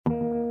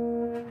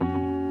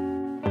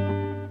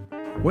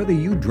Whether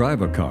you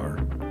drive a car,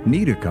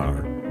 need a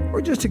car,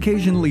 or just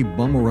occasionally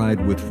bum a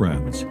ride with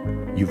friends,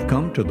 you've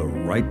come to the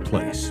right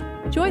place.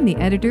 Join the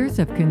editors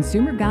of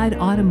Consumer Guide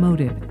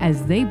Automotive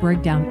as they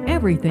break down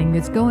everything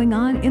that's going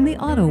on in the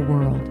auto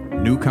world.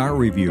 New car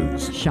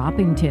reviews,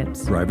 Shopping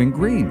tips, driving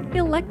green,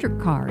 electric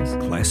cars,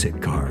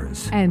 classic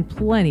cars, and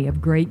plenty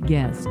of great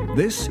guests.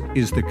 This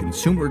is the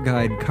Consumer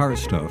Guide Car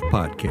Stuff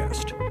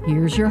Podcast.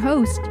 Here's your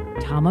host,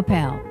 Tom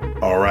Appel.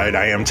 All right,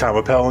 I am Tom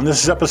Appel, and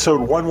this is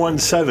episode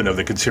 117 of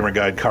the Consumer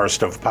Guide Car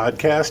Stuff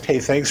Podcast. Hey,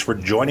 thanks for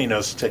joining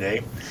us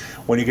today.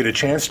 When you get a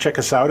chance, check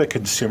us out at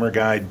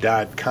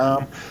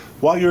consumerguide.com.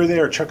 While you're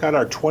there, check out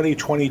our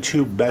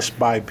 2022 Best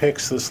Buy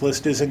picks. This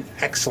list is an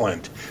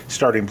excellent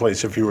starting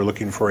place if you were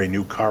looking for a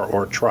new car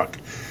or truck.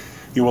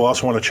 You will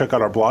also want to check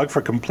out our blog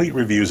for complete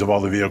reviews of all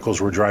the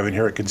vehicles we're driving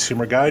here at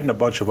Consumer Guide and a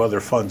bunch of other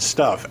fun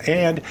stuff.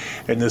 And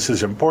this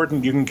is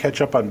important, you can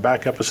catch up on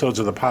back episodes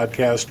of the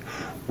podcast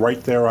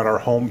right there on our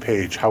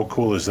homepage. How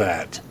cool is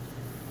that?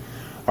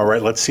 All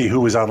right, let's see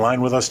who is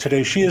online with us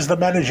today. She is the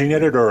managing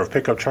editor of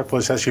Pickup Truck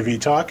Plus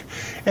SUV Talk,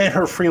 and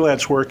her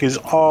freelance work is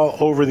all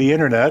over the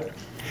internet.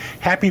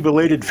 Happy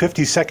belated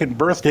 52nd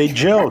birthday,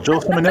 Jill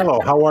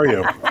Simonillo. How are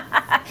you?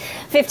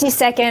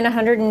 52nd,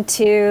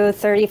 102,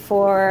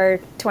 34,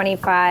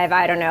 25.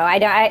 I don't know.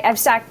 I've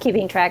stopped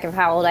keeping track of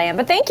how old I am,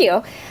 but thank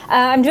you.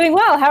 I'm doing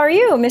well. How are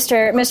you,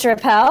 Mr.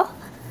 Appel?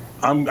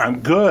 I'm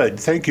good,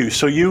 thank you.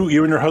 So you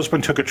and your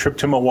husband took a trip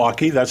to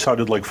Milwaukee. That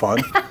sounded like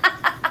fun.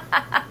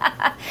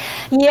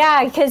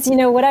 Yeah, because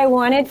what I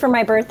wanted for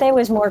my birthday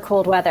was more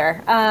cold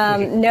weather.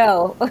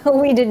 No,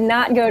 we did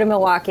not go to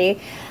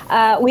Milwaukee.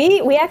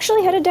 We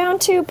actually headed down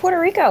to Puerto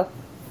Rico.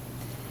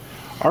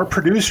 Our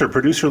producer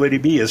Lady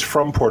B, is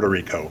from Puerto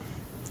Rico.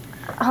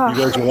 You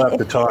guys will have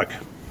to talk.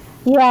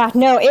 Yeah,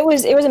 no, it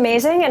was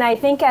amazing, and I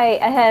think I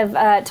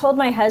have told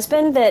my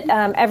husband that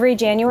every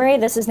January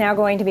this is now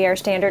going to be our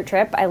standard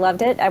trip. I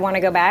loved it. I want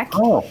to go back.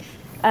 Oh,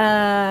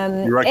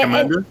 you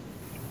recommend it?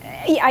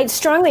 I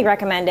strongly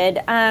recommend it.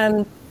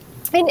 And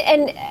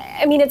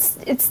I mean,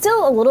 it's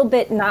still a little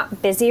bit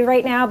not busy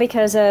right now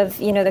because of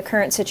the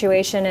current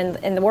situation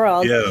in the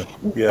world.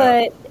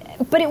 Yeah.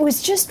 But it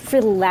was just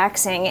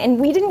relaxing, and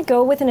we didn't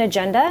go with an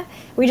agenda.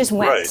 We just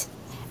went. Right.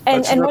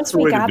 And once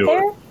we got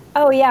there,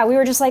 we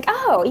were just like,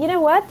 you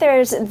know what?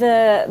 There's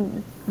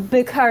the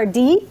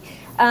Bacardi.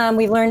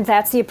 We learned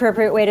that's the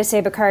appropriate way to say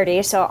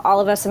Bacardi, so all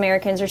of us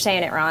Americans are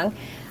saying it wrong.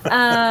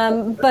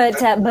 But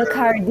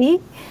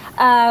Bacardi.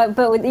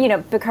 But with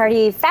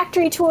Bacardi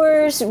factory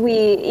tours,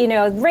 we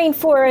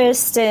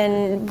rainforest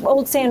and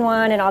Old San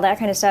Juan and all that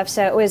kind of stuff.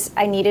 So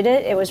I needed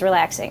it. It was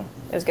relaxing.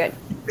 It was good.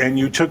 And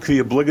you took the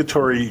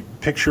obligatory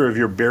picture of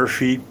your bare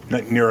feet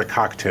near a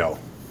cocktail.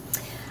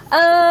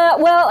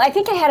 Well, I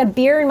think I had a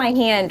beer in my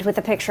hand with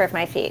a picture of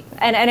my feet,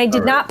 and I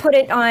did not put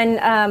it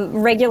on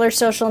regular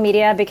social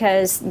media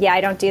because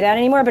I don't do that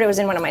anymore. But it was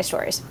in one of my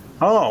stories.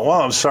 Oh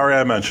well, I'm sorry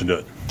I mentioned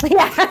it.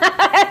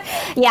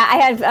 Yeah, I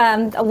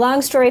have a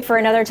long story for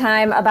another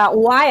time about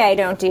why I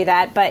don't do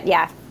that, but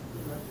yeah.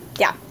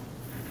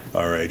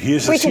 All right, he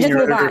is the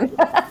senior editor.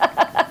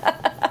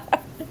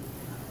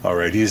 All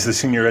right, he's the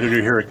senior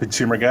editor here at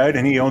Consumer Guide,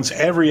 and he owns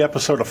every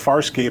episode of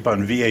Farscape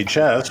on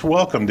VHS.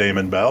 Welcome,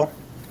 Damon Bell.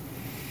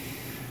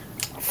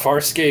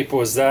 Farscape,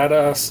 was that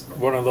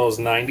one of those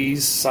 90s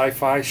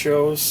sci-fi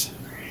shows?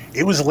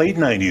 It was late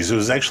 90s. It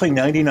was actually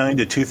 99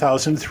 to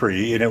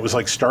 2003, and it was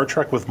like Star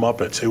Trek with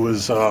Muppets.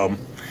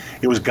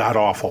 It was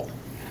god-awful.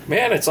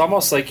 Man, it's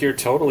almost like you're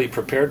totally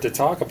prepared to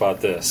talk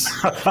about this.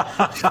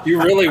 You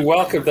really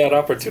welcomed that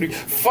opportunity.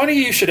 Funny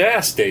you should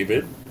ask,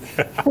 David.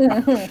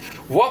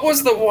 What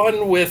was the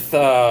one with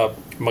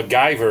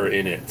MacGyver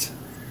in it?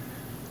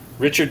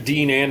 Richard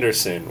Dean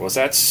Anderson. Was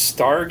that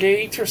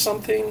Stargate or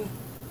something?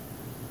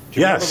 Do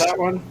you remember that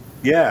one?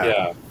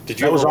 Yeah. Did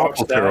you that was ever awful watch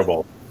that?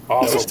 terrible.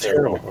 Awful was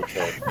terrible.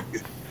 Okay.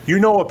 You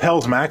know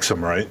Appel's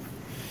Maxim, right?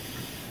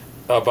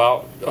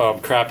 About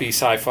crappy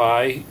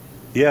sci-fi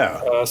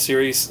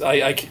series.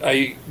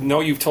 I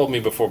know you've told me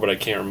before, but I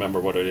can't remember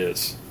what it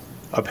is.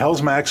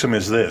 Appel's Maxim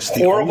is this.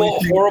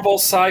 Horrible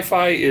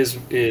sci-fi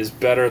is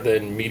better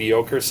than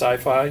mediocre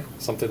sci-fi,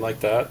 something like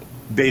that.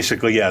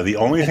 Basically, yeah. The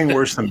only thing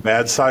worse than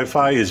bad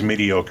sci-fi is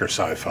mediocre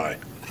sci-fi.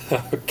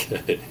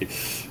 Okay.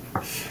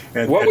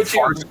 And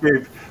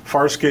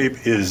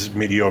Farscape is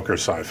mediocre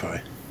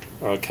sci-fi.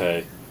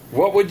 Okay.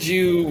 What would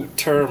you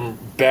term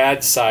bad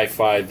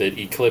sci-fi that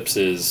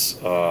eclipses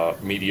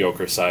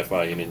mediocre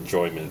sci-fi in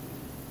enjoyment?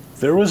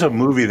 There was a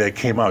movie that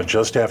came out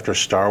just after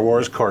Star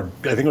Wars called,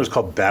 I think it was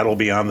called Battle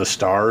Beyond the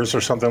Stars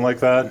or something like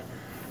that.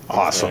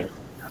 Awesome. Okay.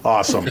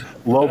 Awesome.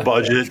 Low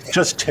budget,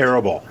 just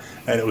terrible.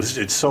 And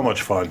it's so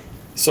much fun.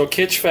 So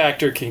kitsch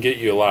factor can get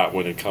you a lot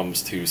when it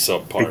comes to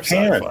subpar It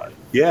can. sci-fi.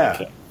 Yeah.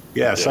 Okay.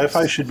 Yeah, Yes.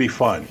 sci-fi should be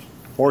fun.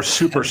 Or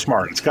super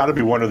smart. It's got to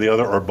be one or the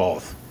other or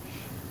both.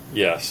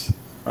 Yes.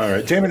 All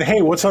right. Damon,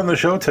 hey, what's on the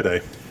show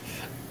today?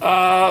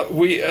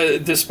 We,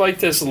 despite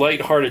this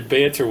lighthearted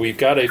banter, we've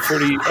got a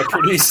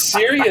pretty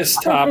serious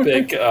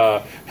topic.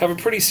 Have a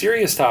pretty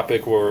serious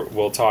topic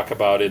we'll talk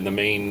about in the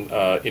main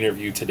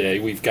interview today.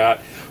 We've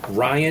got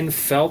Ryan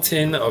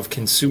Felton of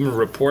Consumer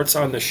Reports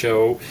on the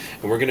show,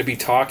 and we're going to be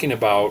talking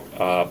about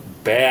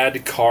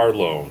bad car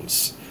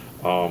loans.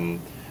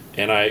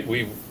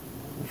 We've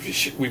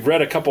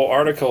read a couple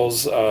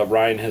articles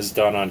Ryan has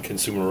done on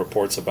Consumer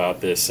Reports about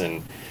this,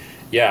 and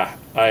yeah,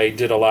 I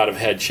did a lot of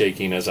head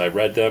shaking as I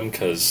read them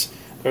because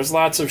there's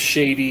lots of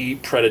shady,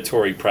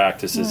 predatory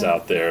practices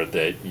out there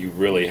that you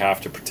really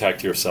have to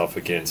protect yourself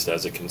against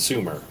as a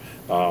consumer.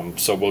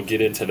 So we'll get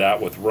into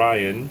that with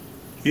Ryan.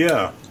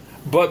 Yeah.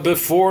 But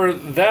before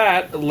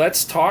that,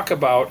 let's talk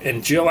about,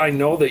 and Jill, I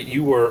know that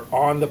you were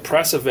on the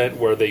press event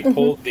where they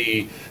pulled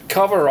the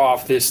cover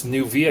off this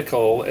new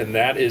vehicle, and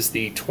that is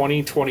the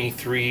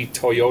 2023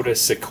 Toyota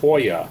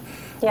Sequoia.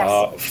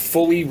 Yes.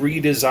 Fully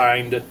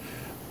redesigned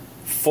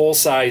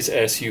full-size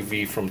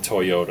SUV from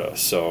Toyota.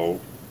 So,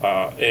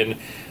 and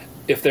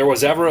if there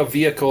was ever a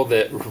vehicle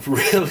that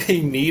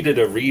really needed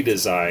a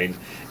redesign,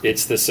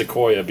 it's the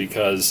Sequoia,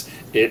 because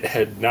it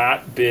had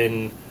not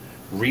been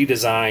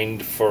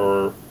redesigned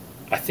for,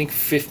 I think,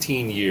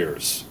 15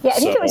 years. Yeah, I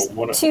think it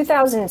was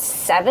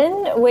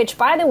 2007, which,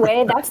 by the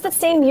way, that's the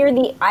same year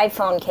the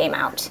iPhone came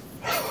out.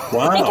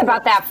 Wow. Think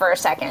about that for a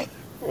second.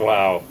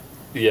 Wow.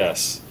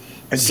 Yes.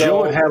 And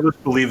Jill would have us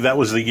believe that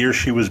was the year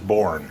she was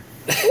born.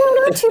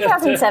 No,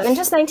 2007,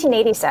 just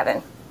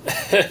 1987.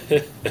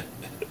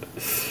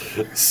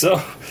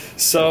 So,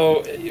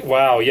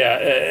 wow, yeah.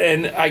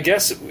 And I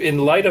guess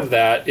in light of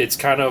that, it's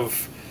kind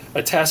of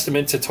a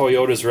testament to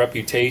Toyota's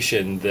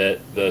reputation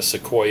that the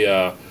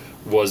Sequoia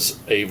was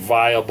a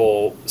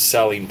viable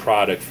selling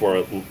product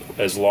for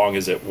as long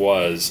as it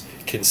was,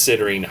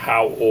 considering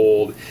how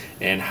old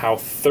and how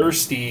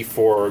thirsty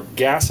for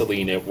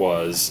gasoline it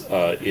was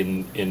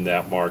in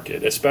that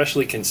market,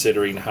 especially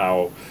considering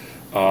how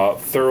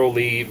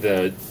thoroughly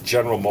the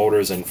General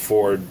Motors and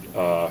Ford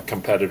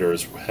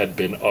competitors had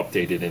been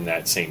updated in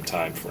that same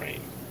time frame.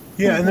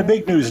 Yeah, and the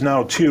big news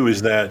now, too,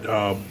 is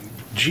that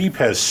Jeep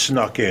has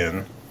snuck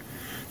in,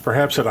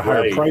 perhaps at a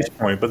higher price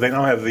point, but they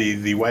now have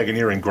the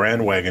Wagoneer and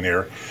Grand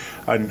Wagoneer.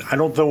 And I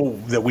don't know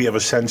that we have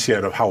a sense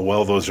yet of how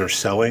well those are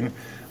selling,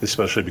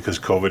 especially because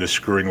COVID is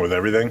screwing with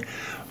everything.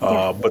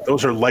 But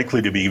those are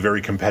likely to be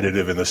very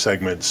competitive in the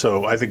segment.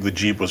 So I think the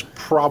Jeep was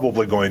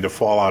probably going to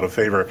fall out of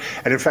favor.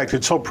 And in fact,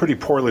 it sold pretty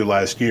poorly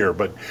last year.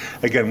 But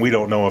again, we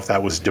don't know if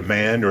that was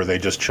demand or they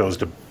just chose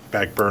to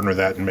back burner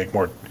that and make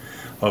more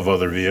of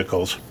other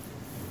vehicles.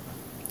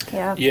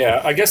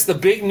 Yeah, I guess the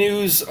big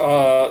news,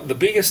 the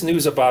biggest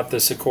news about the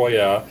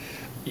Sequoia,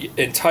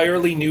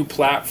 entirely new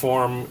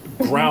platform,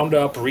 ground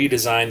up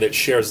redesign that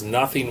shares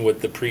nothing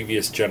with the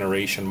previous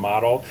generation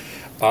model.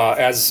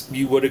 As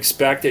you would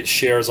expect, it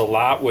shares a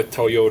lot with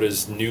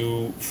Toyota's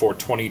new for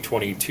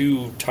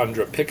 2022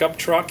 Tundra pickup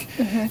truck,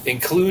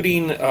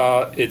 including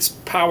its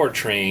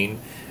powertrain.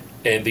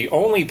 And the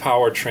only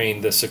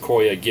powertrain the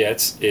Sequoia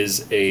gets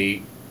is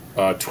a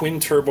twin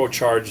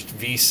turbocharged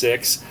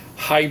V6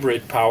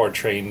 hybrid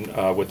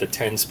powertrain with a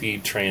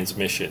 10-speed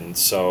transmission.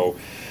 So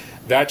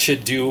that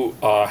should do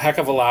a heck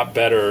of a lot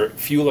better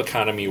fuel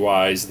economy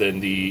wise than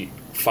the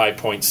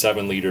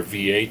 5.7 liter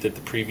V8 that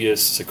the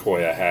previous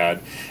Sequoia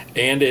had,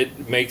 and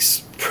it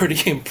makes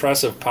pretty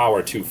impressive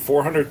power too,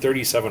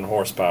 437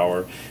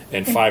 horsepower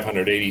and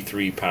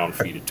 583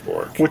 pound-feet of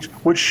torque,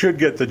 which should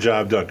get the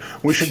job done.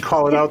 We should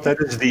call it out. That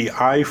is the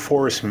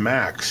iForce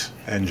Max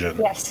engine.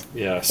 Yes.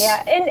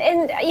 Yeah,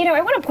 and you know,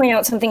 I want to point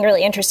out something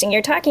really interesting.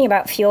 You're talking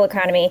about fuel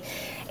economy,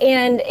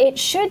 and it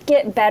should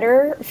get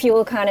better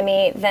fuel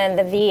economy than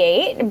the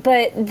V8,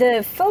 but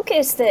the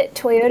focus that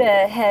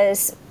Toyota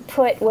has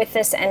put with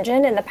this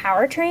engine and the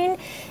powertrain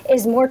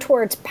is more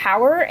towards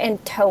power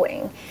and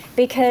towing,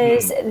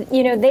 because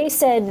you know, they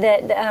said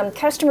that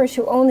customers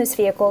who own this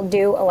vehicle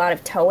do a lot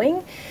of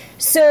towing.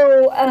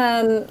 So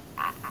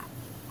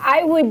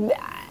I would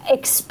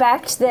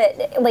expect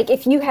that, like,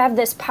 if you have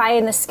this pie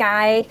in the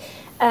sky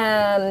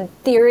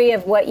theory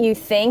of what you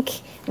think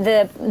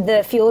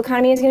the fuel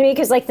economy is going to be,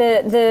 because like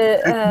the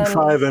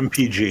 55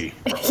 mpg.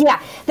 Yeah,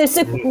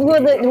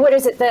 what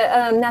is it?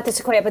 Not the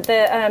Sequoia, but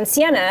the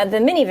Sienna, the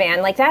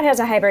minivan. Like, that has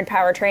a hybrid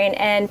powertrain,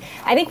 and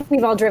I think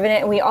we've all driven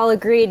it, and we all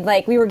agreed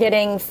like we were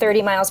getting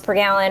 30 miles per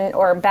gallon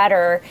or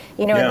better,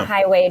 you know, in the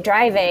highway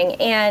driving.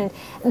 And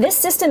this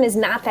system is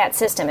not that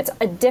system. It's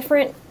a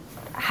different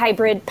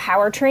hybrid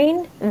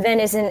powertrain than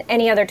is in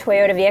any other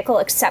Toyota vehicle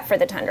except for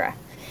the Tundra.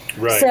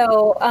 right.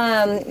 So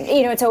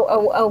you know, it's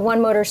a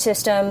one motor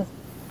system.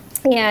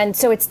 And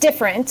so it's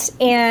different,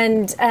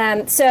 and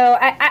so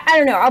I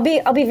don't know. I'll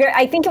be very.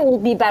 I think it will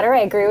be better.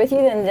 I agree with you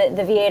than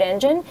the V8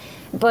 engine,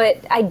 but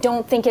I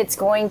don't think it's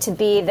going to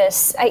be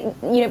this.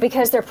 You know,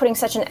 because they're putting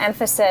such an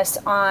emphasis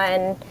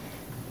on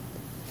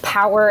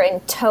power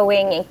and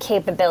towing and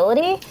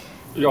capability.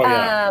 Oh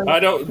yeah, I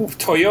don't.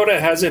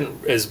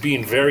 Toyota is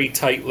being very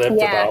tight-lipped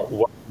about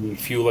what the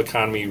fuel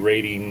economy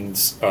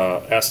ratings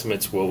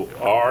estimates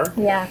are.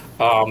 Yeah.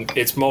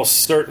 It's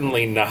most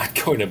certainly not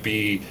going to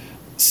be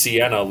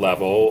Sienna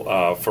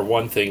level. For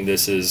one thing,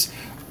 this is,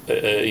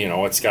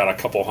 it's got a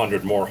couple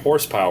hundred more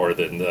horsepower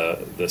than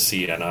the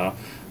Sienna.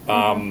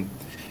 And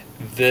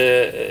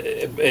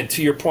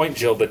to your point,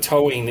 Jill, the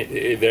towing,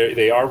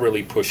 they are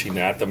really pushing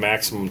that. The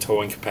maximum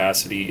towing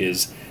capacity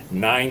is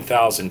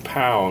 9,000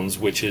 pounds,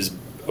 which is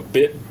a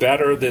bit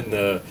better than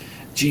the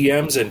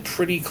GM's and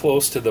pretty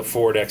close to the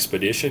Ford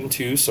Expedition,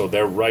 too. So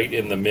they're right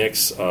in the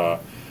mix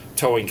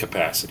towing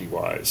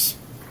capacity-wise.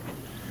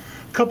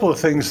 A couple of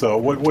things, though.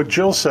 What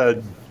Jill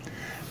said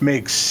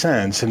makes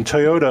sense. And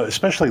Toyota,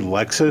 especially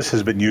Lexus,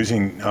 has been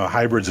using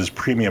hybrids as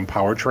premium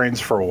powertrains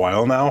for a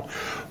while now.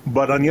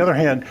 But on the other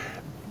hand,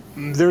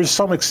 there's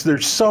some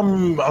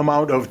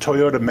amount of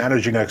Toyota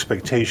managing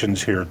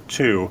expectations here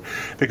too,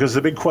 because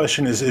the big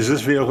question is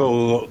this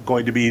vehicle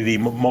going to be the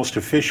most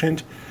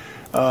efficient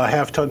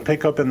half-ton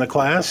pickup in the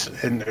class?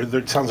 And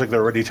it sounds like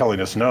they're already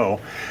telling us no.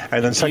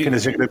 And then second,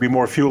 is it going to be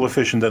more fuel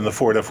efficient than the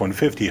Ford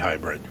F-150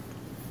 hybrid?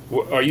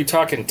 Are you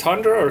talking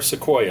Tundra or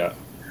Sequoia?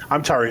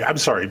 I'm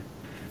sorry.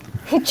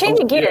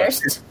 Changing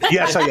gears.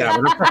 Yes, I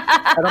am.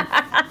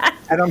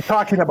 And I'm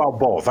talking about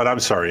both. And I'm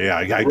sorry,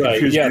 I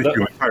confused you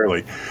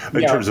entirely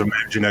in terms of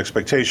managing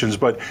expectations.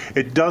 But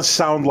it does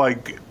sound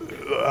like,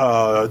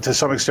 to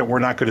some extent, we're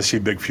not going to see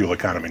big fuel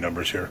economy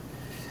numbers here.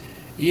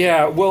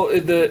 Yeah, well,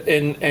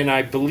 and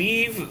I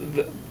believe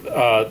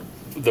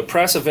the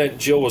press event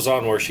Jill was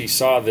on, where she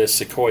saw this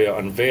Sequoia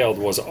unveiled,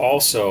 was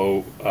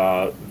also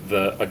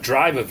a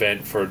drive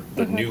event for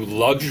the new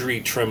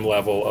luxury trim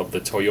level of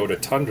the Toyota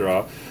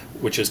Tundra,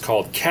 which is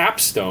called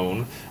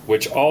Capstone,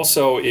 which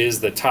also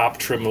is the top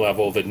trim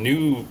level, the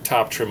new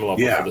top trim level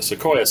for the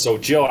Sequoia. So,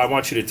 Jill, I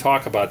want you to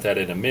talk about that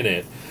in a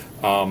minute.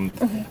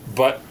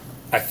 But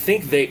I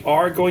think they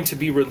are going to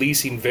be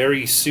releasing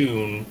very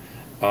soon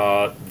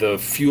the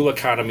fuel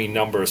economy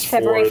numbers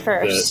February for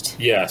 1st.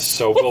 Yes,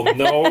 so we'll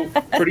know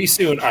pretty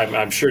soon.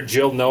 I'm sure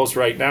Jill knows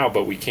right now,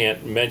 but we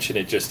can't mention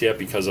it just yet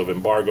because of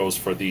embargoes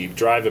for the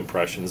drive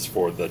impressions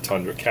for the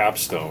Tundra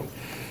Capstone.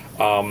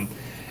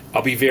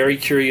 I'll be very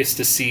curious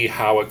to see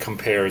how it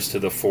compares to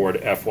the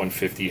Ford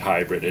F-150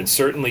 hybrid. And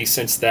certainly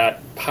since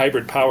that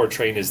hybrid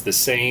powertrain is the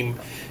same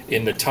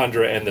in the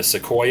Tundra and the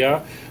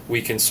Sequoia,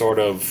 we can sort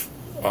of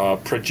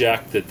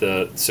project that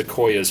the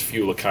Sequoia's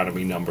fuel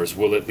economy numbers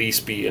will at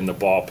least be in the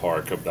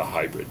ballpark of the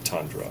hybrid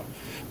Tundra.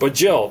 But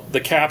Jill, the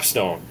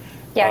Capstone.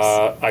 Yes.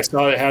 I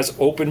saw it has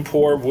open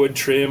pore wood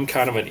trim,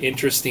 kind of an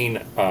interesting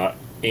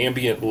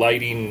ambient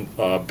lighting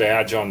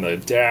badge on the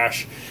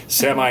dash,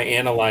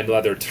 semi-aniline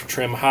leather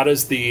trim. How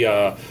does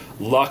the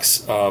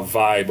Lux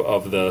vibe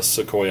of the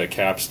Sequoia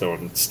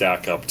Capstone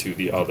stack up to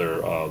the other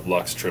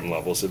Lux trim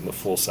levels in the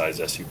full-size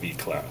SUV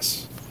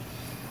class?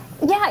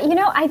 Yeah,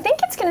 I think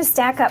it's going to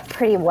stack up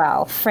pretty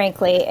well,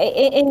 frankly.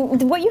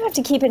 And what you have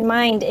to keep in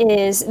mind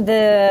is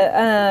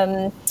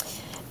the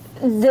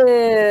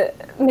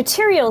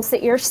materials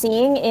that you're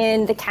seeing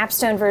in the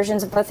Capstone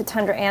versions of both the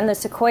Tundra and the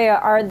Sequoia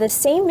are the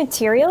same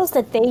materials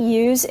that they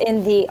use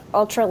in the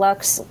Ultra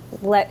Luxe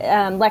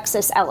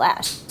Lexus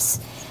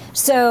LS.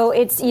 So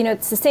it's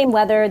the same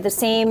leather, the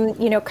same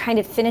kind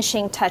of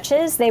finishing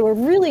touches. They were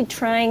really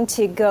trying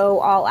to go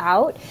all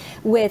out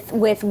with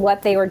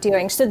what they were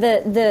doing. So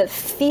the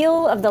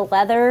feel of the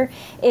leather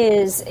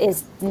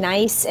is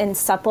nice and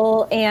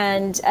supple,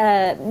 and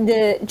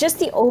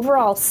the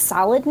overall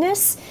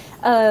solidness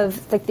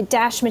of like the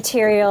dash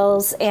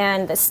materials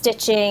and the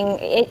stitching,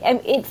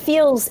 it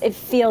feels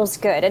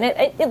good, and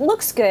it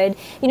looks good.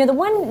 The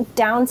one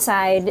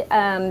downside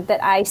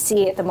that I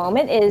see at the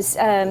moment is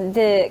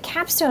the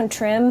Capstone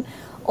trim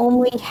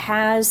only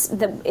has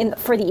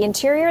for the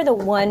interior the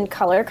one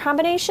color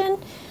combination.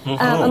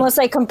 Unless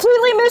I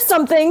completely missed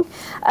something,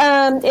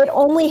 it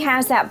only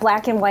has that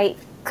black and white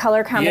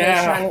color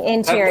combination on the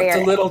interior.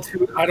 It's a little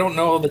too. I don't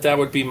know that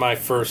would be my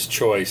first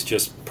choice,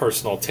 just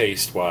personal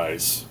taste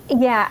wise.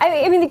 Yeah,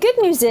 I mean the good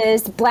news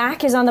is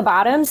black is on the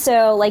bottom,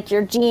 so like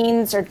your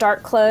jeans or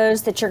dark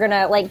clothes that you're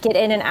gonna like get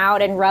in and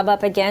out and rub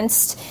up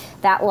against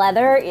that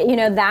leather,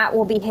 that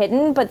will be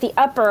hidden. But the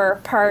upper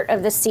part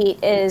of the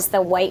seat is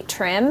the white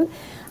trim,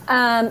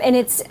 and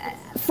it's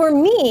for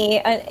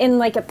me in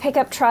like a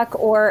pickup truck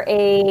or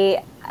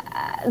a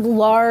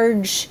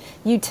large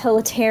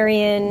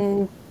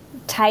utilitarian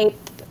type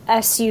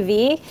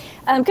SUV,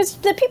 because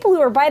the people who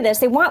are by this,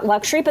 they want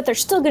luxury, but they're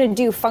still going to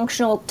do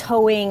functional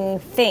towing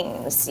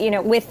things,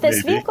 with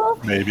this vehicle.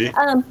 Maybe.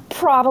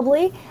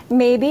 Probably,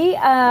 maybe.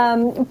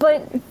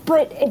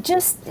 But it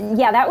just,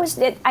 that was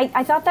it.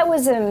 I thought that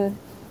was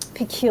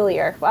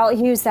peculiar. Well, I'll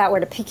use that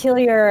word, a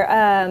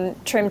peculiar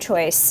trim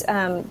choice.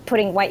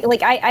 Putting white,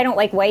 like I don't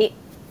like white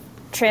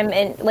trim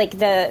in like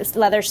the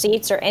leather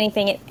seats or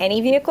anything in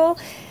any vehicle.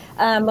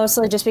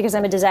 Mostly just because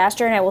I'm a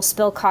disaster and I will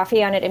spill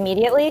coffee on it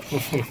immediately.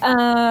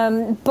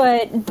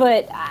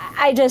 But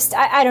I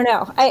don't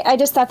know. I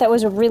just thought that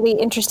was a really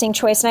interesting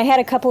choice. And I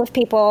had a couple of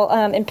people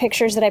in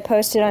pictures that I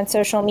posted on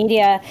social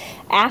media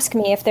ask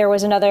me if there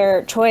was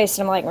another choice.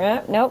 And I'm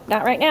like, nope,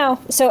 not right now.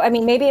 So, I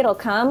mean, maybe it'll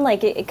come.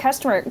 Like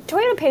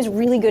Toyota pays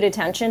really good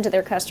attention to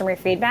their customer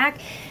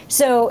feedback.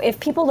 So if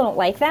people don't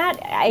like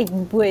that, I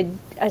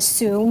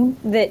assume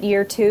that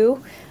year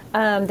 2,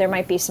 there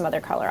might be some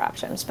other color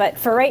options. But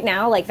for right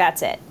now, like,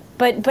 that's it.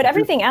 But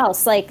everything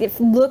else, like, it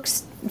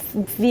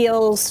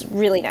feels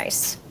really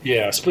nice.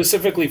 Yeah,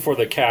 specifically for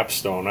the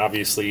capstone.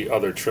 Obviously,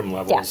 other trim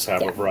levels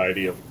have a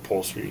variety of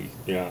upholstery.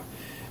 Yeah.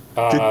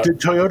 Did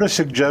Toyota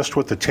suggest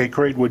what the take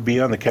rate would be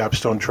on the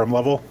capstone trim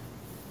level?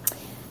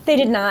 They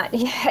did not.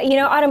 You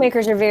know,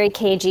 automakers are very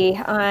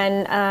cagey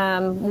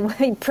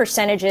on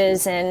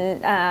percentages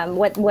and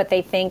what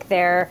they think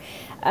their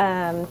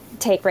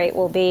take rate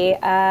will be.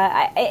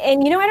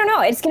 And, you know, I don't know.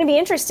 It's going to be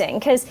interesting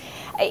because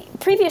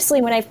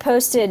previously when I've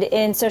posted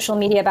in social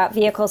media about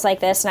vehicles like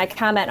this and I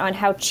comment on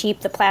how cheap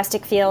the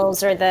plastic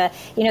feels or the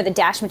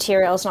dash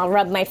materials, and I'll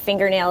rub my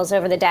fingernails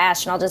over the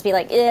dash and I'll just be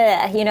like,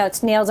 ugh, you know,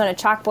 it's nails on a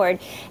chalkboard.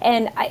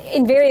 And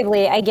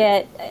invariably I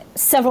get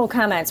several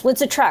comments, well,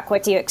 it's a truck,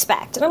 what do you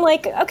expect? And I'm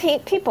like, okay,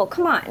 people,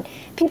 come on.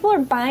 People are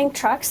buying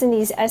trucks and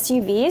these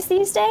SUVs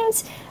these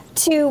days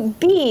to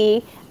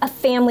be a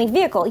family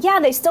vehicle. Yeah,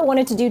 they still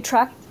wanted to do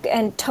truck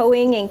and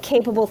towing and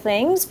capable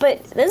things,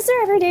 but this is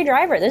their everyday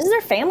driver. This is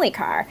their family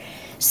car.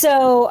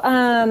 So,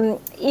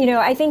 you know,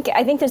 I think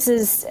this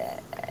is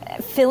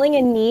filling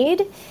a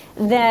need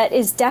that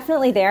is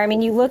definitely there. I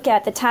mean, you look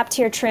at the top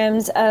tier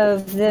trims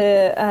of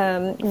the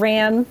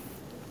Ram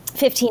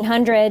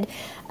 1500,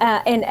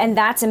 and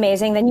that's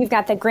amazing. Then you've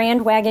got the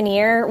Grand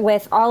Wagoneer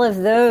with all of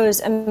those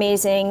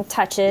amazing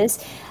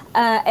touches.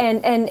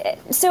 And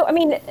so, I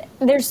mean,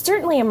 there's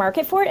certainly a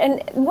market for it.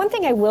 And one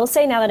thing I will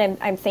say now that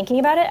I'm thinking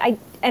about it,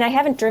 I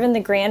haven't driven the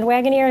Grand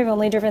Wagoneer, I've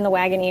only driven the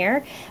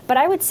Wagoneer, but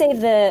I would say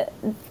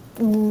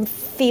the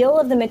feel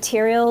of the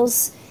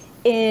materials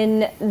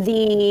in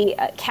the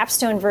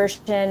capstone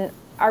version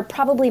are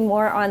probably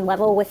more on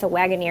level with the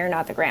Wagoneer,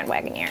 not the Grand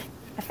Wagoneer.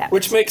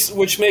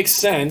 Which makes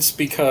sense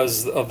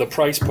because of the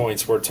price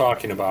points we're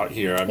talking about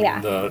here. I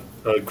mean, the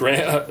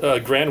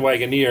Grand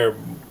Wagoneer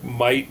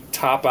might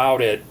top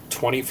out at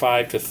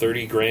 25 to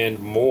 30 grand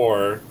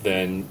more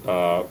than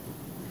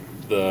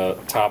the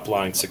top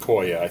line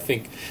Sequoia. I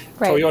think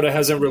Toyota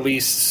hasn't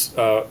released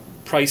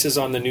prices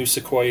on the new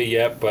Sequoia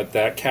yet, but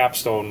that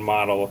capstone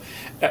model,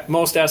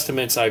 most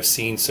estimates I've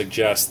seen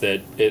suggest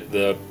that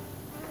the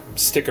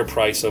sticker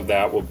price of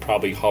that will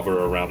probably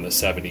hover around the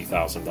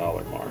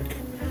 $70,000 mark.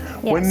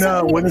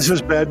 Yeah, when is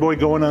this bad boy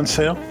going on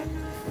sale?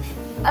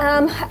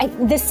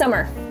 This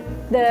summer.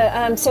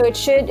 So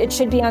it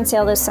should be on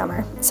sale this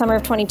summer. Summer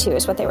of 22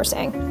 is what they were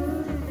saying.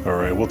 All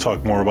right, we'll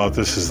talk more about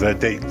this as that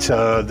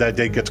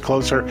date gets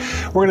closer.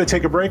 We're going to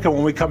take a break, and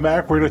when we come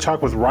back, we're going to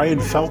talk with Ryan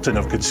Felton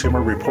of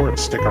Consumer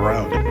Reports. Stick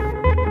around.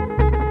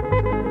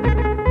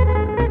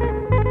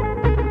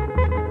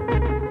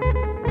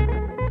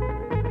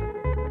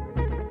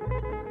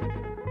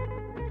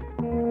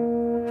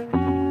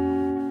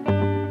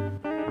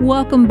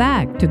 Welcome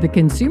back to the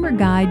Consumer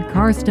Guide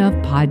Car Stuff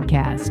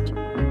Podcast.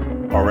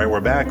 All right,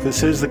 we're back.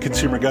 This is the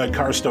Consumer Guide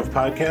Car Stuff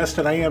Podcast,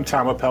 and I am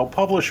Tom Appel,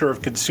 publisher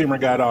of Consumer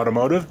Guide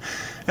Automotive,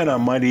 and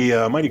I'm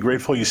mighty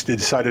grateful you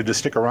decided to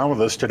stick around with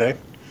us today.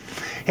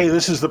 Hey,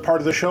 this is the part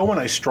of the show when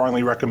I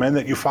strongly recommend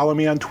that you follow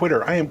me on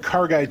Twitter. I am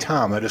Car Guy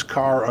Tom. That is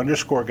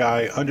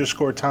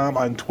car_guy_Tom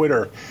on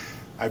Twitter.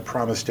 I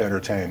promise to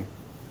entertain.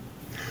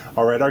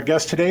 All right, our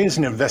guest today is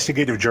an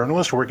investigative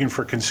journalist working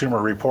for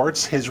Consumer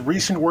Reports. His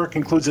recent work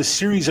includes a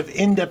series of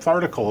in-depth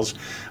articles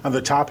on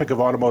the topic of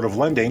automotive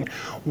lending.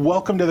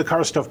 Welcome to the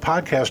Car Stuff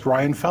Podcast,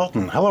 Ryan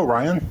Felton. Hello,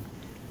 Ryan.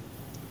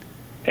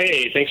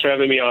 Hey, thanks for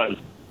having me on.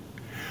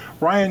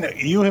 Ryan,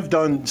 you have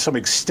done some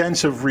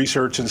extensive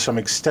research and some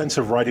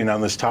extensive writing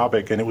on this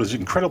topic, and it was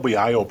incredibly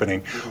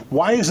eye-opening.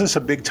 Why is this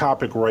a big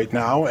topic right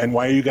now, and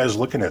why are you guys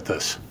looking at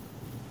this?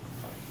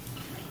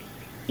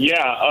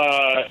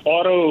 Yeah,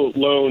 auto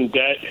loan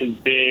debt has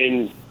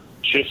been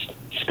just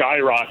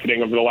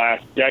skyrocketing over the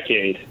last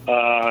decade.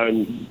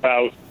 Around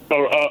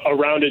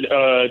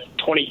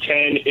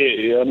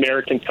 2010,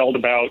 Americans held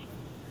about,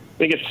 I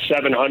think it's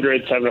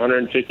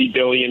 $750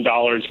 billion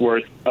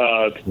worth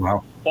of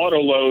auto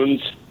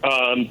loans.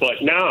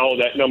 But now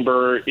that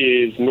number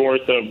is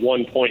north of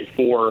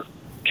 1.4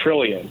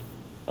 trillion.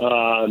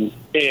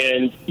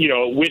 And, you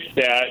know, with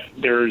that,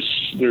 there's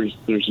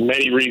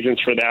many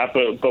reasons for that,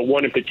 but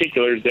one in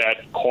particular is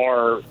that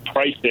car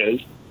prices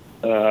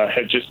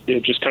have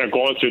just kind of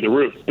gone through the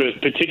roof,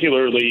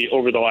 particularly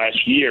over the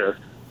last year.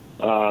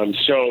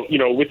 So, you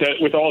know,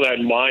 with all that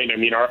in mind, I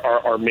mean,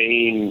 our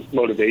main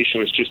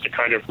motivation was just to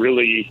kind of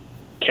really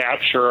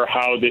capture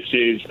how this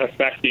is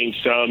affecting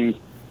some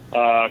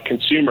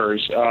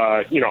consumers.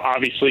 You know,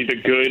 obviously the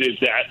good is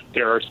that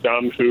there are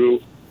some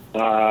who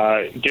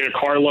get a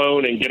car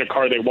loan and get a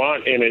car they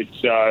want, and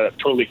it's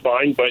totally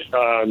fine. But,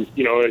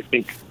 you know, I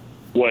think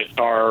what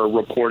our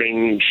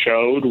reporting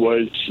showed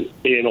was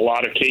in a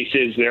lot of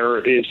cases there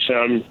is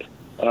some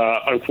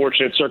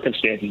unfortunate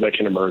circumstances that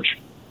can emerge.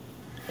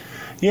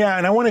 Yeah,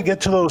 and I want to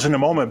get to those in a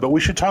moment, but we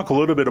should talk a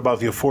little bit about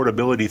the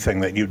affordability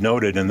thing that you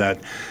noted, and that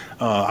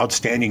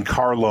outstanding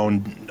car loan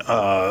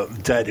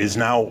debt is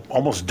now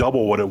almost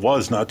double what it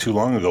was not too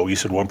long ago. You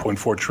said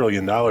 $1.4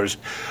 trillion.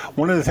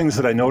 One of the things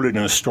that I noted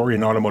in a story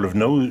in Automotive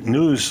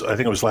News, I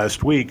think it was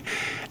last week,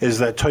 is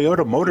that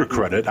Toyota Motor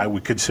Credit, I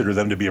would consider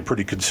them to be a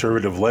pretty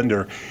conservative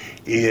lender,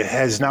 it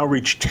has now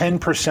reached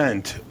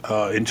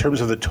 10% in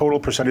terms of the total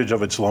percentage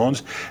of its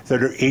loans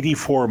that are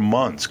 84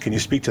 months. Can you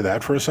speak to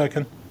that for a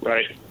second?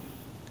 Right.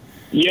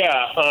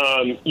 Yeah,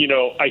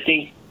 I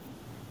think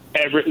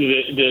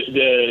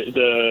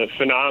the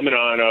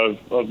phenomenon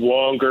of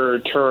longer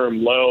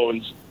term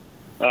loans,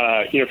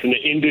 from the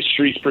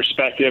industry's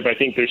perspective, I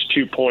think there's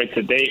 2 points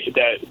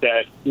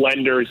that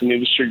lenders and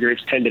industry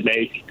groups tend to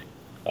make.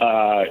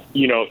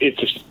 It's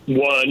just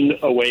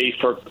a way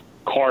for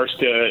cars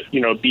to,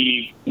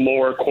 be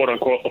more quote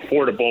unquote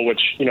affordable,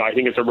 which, I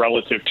think is a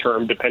relative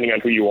term depending on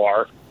who you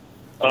are.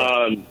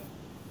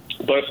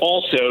 But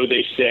also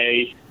they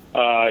say,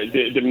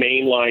 the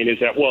main line is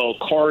that, well,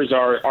 cars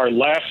are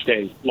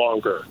lasting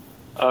longer.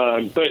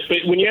 But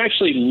when you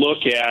actually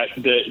look at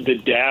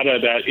the data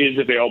that is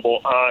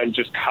available on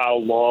just how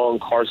long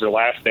cars are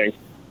lasting,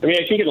 I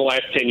mean, I think in the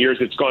last 10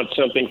 years, it's gone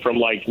something from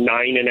like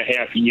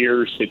 9.5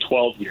 years to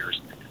 12 years.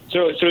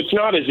 So it's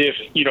not as if,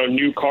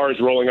 new cars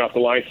rolling off the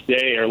line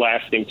today are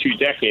lasting 2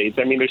 decades.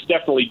 I mean, there's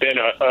definitely been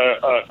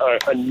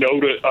a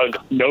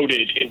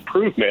noted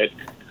improvement.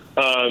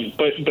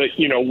 But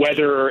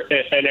whether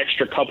an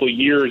extra couple of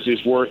years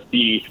is worth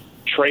the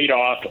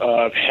trade-off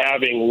of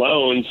having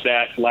loans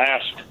that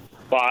last,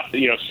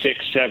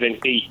 6, 7,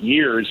 8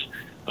 years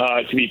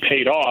to be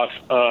paid off,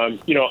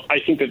 I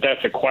think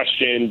that's a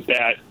question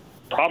that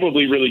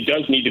probably really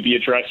does need to be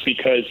addressed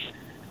because,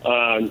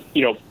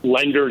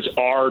 lenders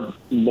are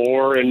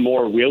more and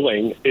more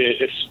willing,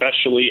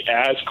 especially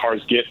as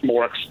cars get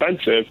more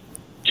expensive,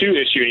 to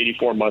issue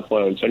 84-month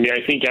loans. I mean,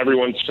 I think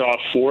everyone saw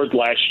Ford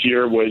last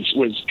year was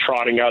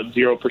trotting out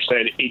 0%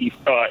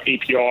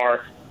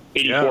 APR,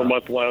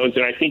 84-month loans.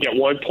 And I think at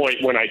one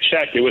point when I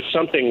checked, it was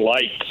something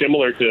like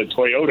similar to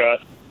Toyota,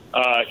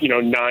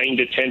 9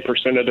 to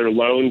 10% of their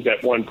loans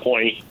at one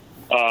point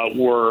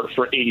were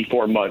for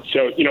 84 months.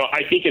 So,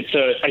 I think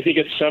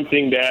it's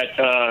something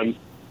that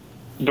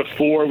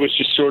before was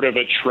just sort of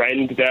a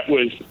trend that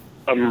was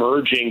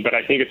emerging, but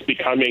I think it's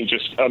becoming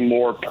just a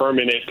more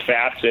permanent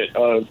facet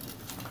of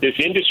this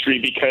industry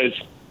because,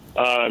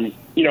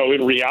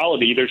 in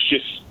reality,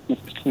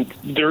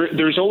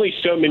 there's only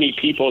so many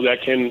people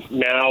that can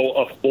now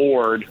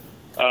afford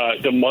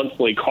the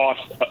monthly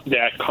cost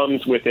that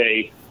comes with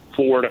a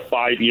 4 to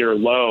 5 year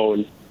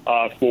loan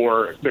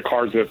for the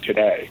cars of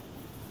today.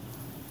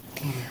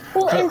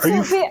 Well,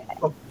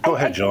 go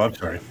ahead, Jill. I'm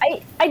sorry.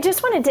 I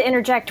just wanted to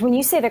interject. When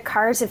you say the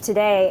cars of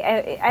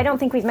today, I don't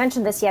think we've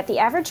mentioned this yet. The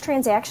average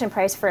transaction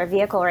price for a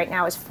vehicle right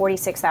now is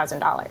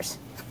 $46,000.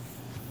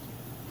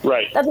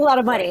 Right. That's a lot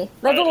of money.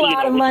 That's a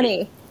lot of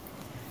money.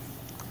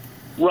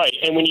 Right.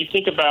 And when you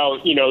think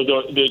about,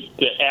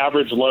 the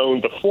average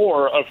loan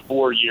before of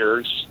 4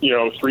 years,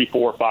 3,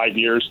 4, 5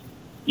 years,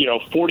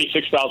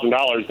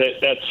 $46,000,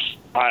 that's,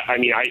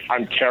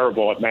 I'm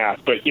terrible at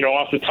math, but,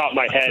 off the top of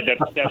my head,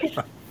 that's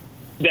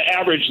the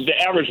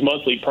average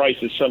monthly price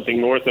is something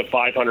north of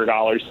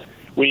 $500.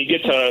 When you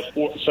get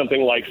to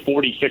something like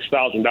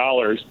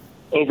 $46,000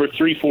 over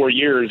 3-4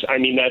 years, I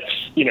mean, that's,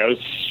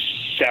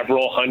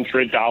 several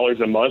 $100s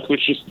a month,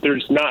 which is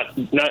there's not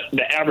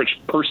the average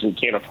person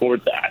can't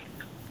afford that.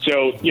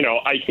 So,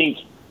 I think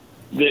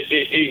the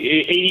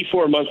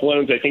 84-month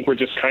loans, I think were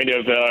just kind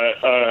of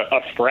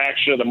a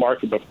fraction of the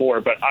market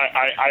before. But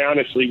I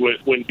honestly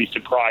wouldn't be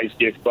surprised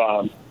if,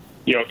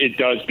 it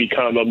does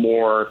become a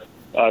more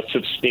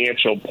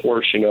substantial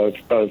portion of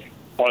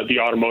the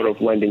automotive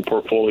lending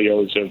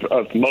portfolios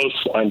of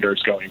most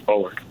lenders going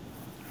forward.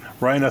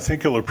 Ryan, I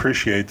think you'll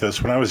appreciate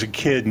this. When I was a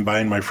kid and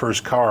buying my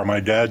first car,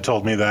 my dad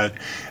told me that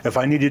if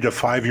I needed a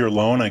 5-year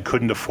loan, I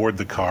couldn't afford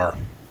the car.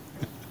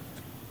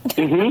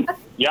 Mm-hmm.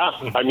 Yeah,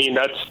 I mean,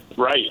 that's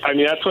right. I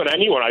mean, that's what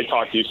anyone I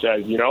talk to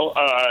says,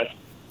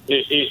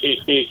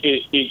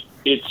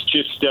 it's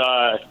just,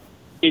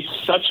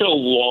 it's such a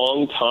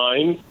long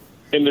time,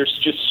 and there's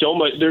just so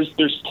much,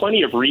 there's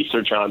plenty of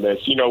research on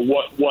this.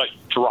 What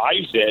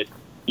drives it,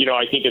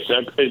 I think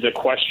is a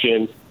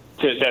question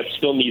that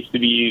still needs to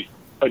be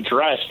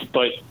addressed,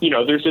 but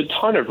there's a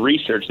ton of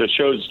research that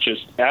shows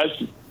just as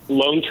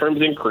loan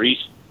terms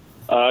increase,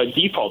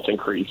 defaults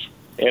increase,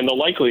 and the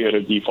likelihood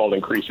of default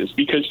increases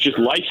because just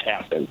life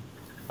happens.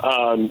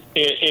 And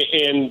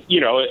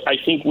I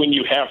think when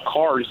you have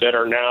cars that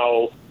are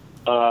now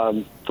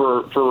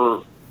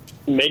for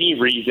many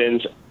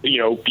reasons,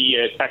 be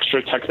it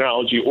extra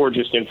technology or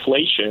just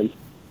inflation,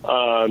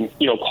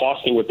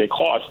 costing what they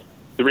cost.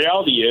 The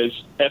reality is,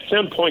 at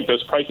some point,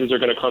 those prices are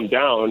going to come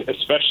down,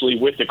 especially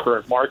with the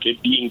current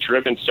market being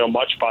driven so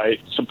much by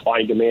supply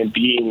and demand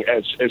being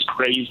as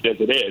crazed as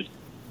it is.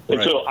 And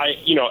right. So I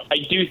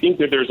do think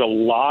that there's a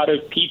lot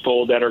of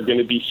people that are going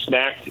to be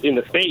smacked in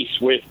the face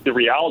with the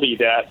reality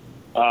that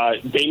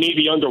they may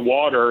be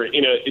underwater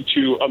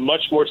to a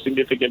much more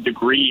significant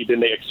degree than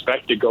they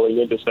expected going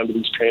into some of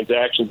these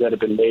transactions that have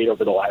been made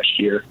over the last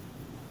year.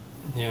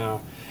 Yeah,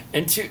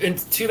 and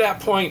to that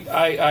point,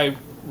 I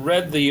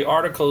read the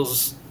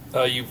articles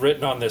you've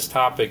written on this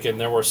topic, and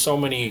there were so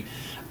many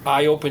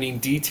eye-opening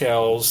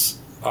details.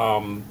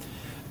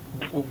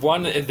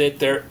 One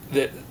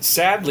that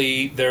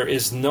sadly there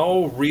is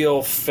no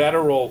real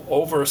federal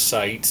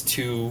oversight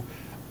to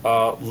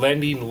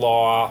lending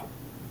law,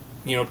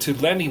 to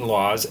lending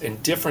laws,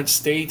 and different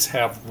states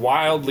have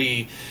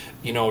wildly,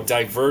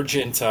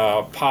 divergent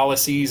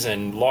policies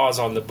and laws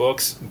on the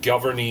books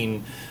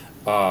governing,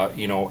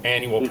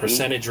 annual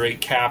percentage rate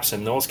caps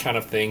and those kind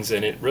of things,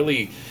 and it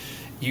really,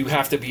 you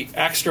have to be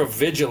extra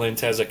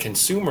vigilant as a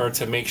consumer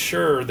to make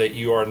sure that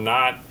you are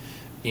not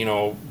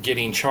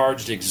getting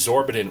charged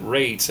exorbitant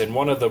rates. And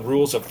one of the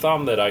rules of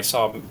thumb that I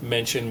saw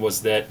mentioned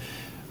was that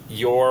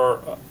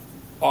your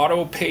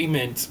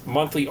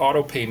monthly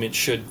auto payment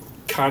should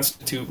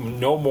constitute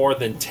no more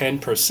than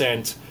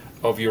 10%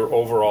 of your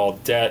overall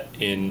debt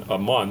in a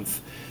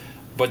month.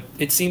 But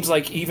it seems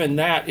like even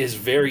that is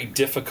very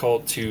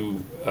difficult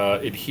to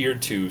adhere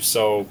to.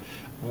 So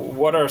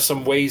what are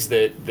some ways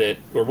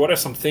or what are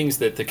some things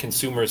that the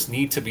consumers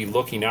need to be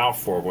looking out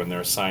for when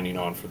they're signing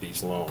on for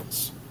these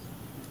loans?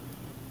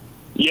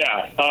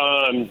 Yeah,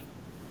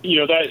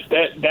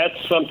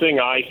 that's something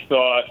I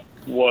thought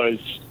was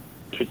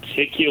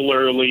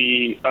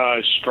particularly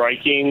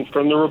striking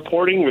from the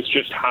reporting, was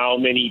just how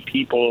many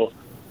people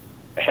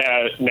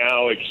have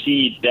now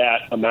exceed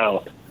that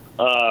amount,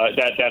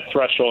 that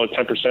threshold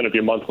of 10% of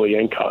your monthly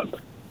income.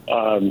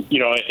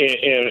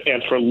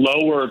 And for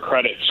lower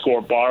credit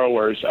score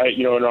borrowers,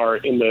 in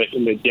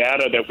the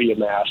data that we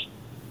amassed,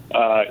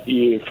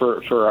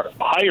 for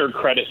higher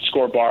credit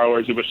score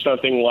borrowers, it was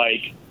something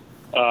like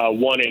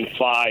 1 in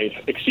 5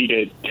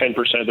 exceeded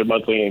 10% of their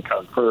monthly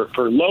income.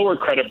 For lower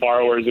credit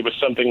borrowers, it was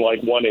something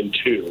like 1 in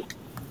 2.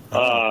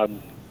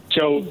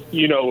 So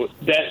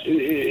that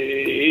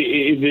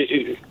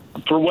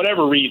for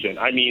whatever reason,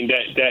 I mean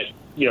that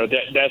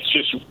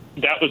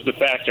was the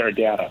fact in our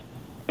data.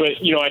 But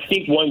I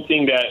think one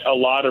thing that a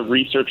lot of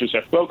researchers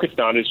have focused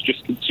on is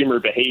just consumer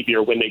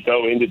behavior when they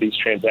go into these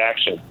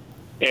transactions.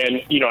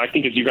 And I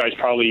think, as you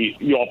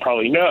all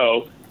probably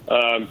know,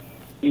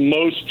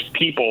 most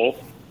people,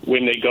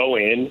 when they go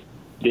in,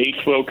 they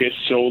focus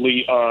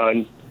solely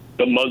on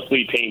the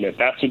monthly payment.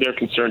 That's what they're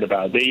concerned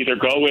about. They either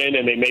go in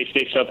and they may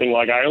say something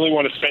like, I only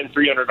want to spend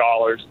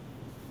 $300,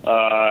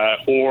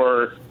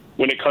 or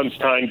when it comes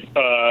time,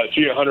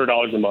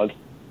 $300 a month,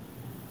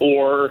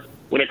 or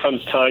when it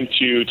comes time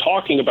to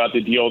talking about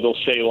the deal, they'll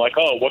say like,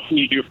 oh, what can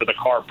you do for the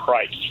car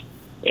price?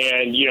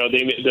 And,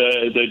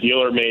 the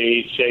dealer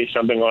may say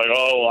something like,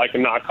 oh, I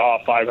can knock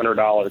off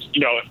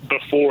 $500,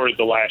 before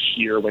the last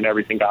year when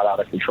everything got out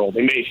of control.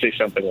 They may say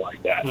something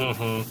like that.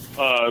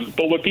 Mm-hmm.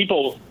 But what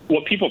people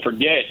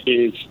forget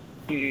is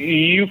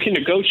you can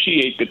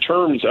negotiate the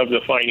terms of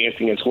the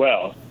financing as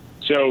well.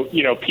 So,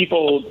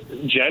 people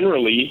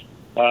generally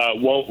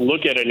won't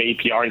look at an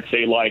APR and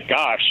say like,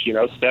 gosh,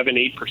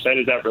 7-8%,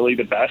 is that really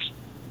the best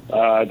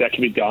that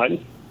can be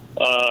done?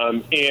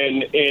 And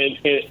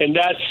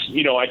that's,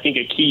 I think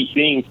a key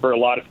thing for a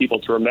lot of people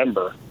to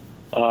remember,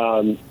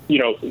 that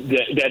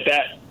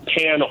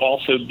can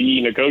also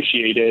be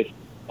negotiated,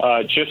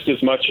 just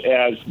as much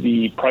as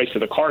the price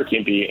of the car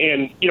can be.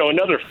 And,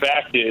 another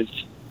fact is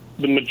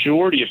the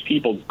majority of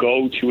people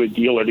go to a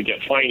dealer to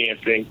get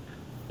financing,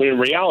 when in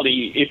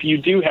reality, if you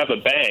do have a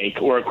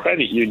bank or a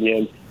credit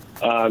union,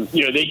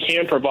 they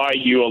can provide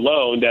you a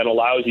loan that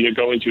allows you to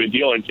go into a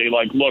dealer and say,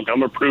 like, look,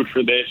 I'm approved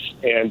for this,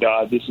 and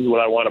this is what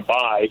I want to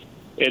buy.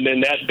 And then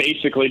that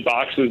basically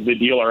boxes the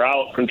dealer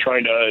out from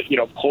trying to,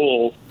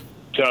 pull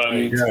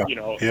some,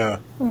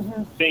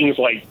 things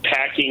like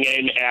packing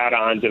in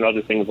add-ons and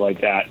other things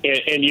like that.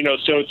 And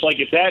so it's like,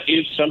 if that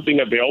is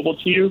something available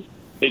to you,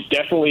 it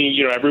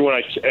definitely,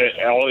 everyone,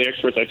 all the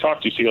experts I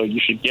talk to say, you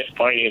should get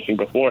financing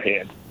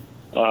beforehand.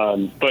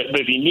 But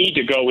if you need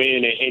to go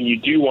in and you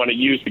do want to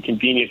use the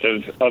convenience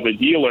of a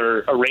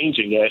dealer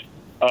arranging it,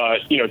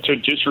 to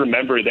just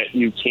remember that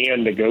you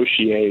can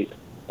negotiate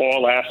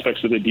all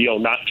aspects of the deal,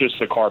 not just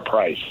the car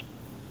price.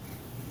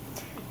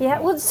 Yeah,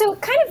 well, so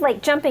kind of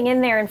like jumping in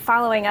there and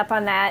following up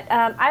on that,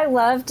 I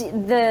loved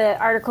the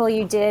article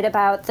you did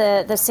about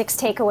the 6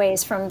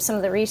 takeaways from some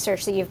of the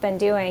research that you've been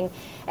doing.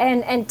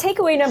 And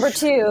takeaway number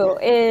 2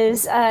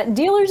 is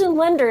dealers and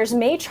lenders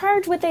may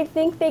charge what they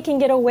think they can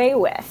get away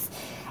with.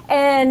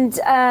 And,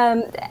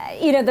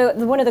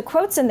 one of the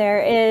quotes in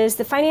there is,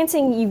 the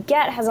financing you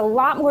get has a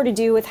lot more to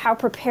do with how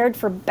prepared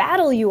for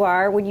battle you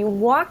are when you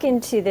walk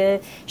into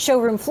the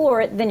showroom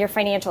floor than your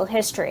financial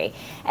history.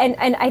 And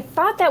I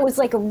thought that was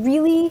like a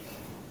really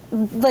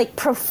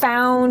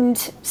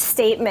profound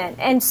statement.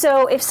 And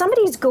so if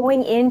somebody's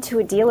going into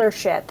a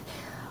dealership,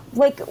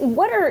 right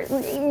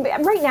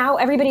now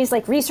everybody's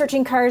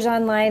researching cars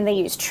online. They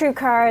use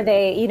TrueCar.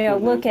 They,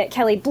 look at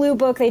Kelley Blue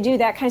Book. They do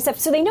that kind of stuff.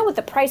 So they know what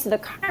the price of the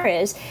car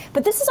is.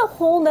 But this is a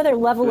whole nother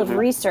level of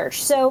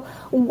research. So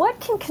what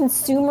can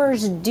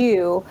consumers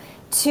do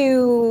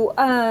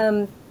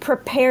to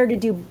prepare to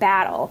do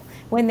battle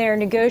when they're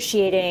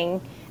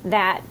negotiating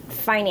that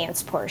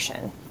finance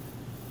portion?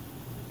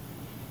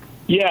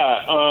 Yeah,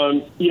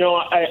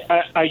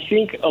 I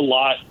think a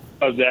lot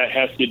of that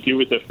has to do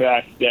with the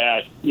fact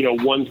that,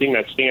 one thing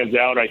that stands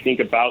out, I think,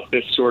 about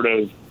this sort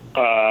of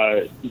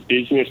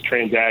business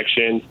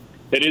transaction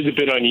that is a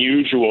bit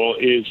unusual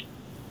is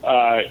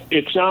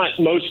it's not,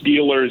 most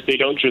dealers, they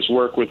don't just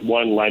work with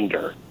one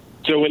lender.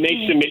 So when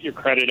they submit your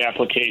credit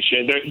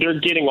application, they're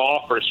getting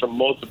offers from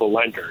multiple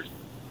lenders.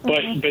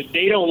 But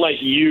they don't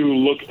let you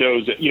look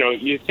those,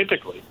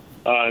 typically.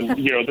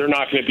 They're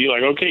not going to be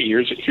like, okay,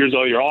 here's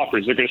all your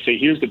offers. They're going to say,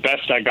 here's the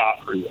best I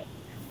got for you.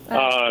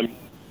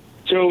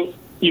 So,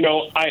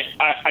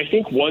 I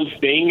think one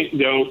thing,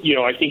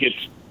 though, I think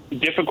it's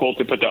difficult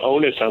to put the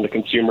onus on the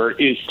consumer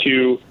is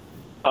to,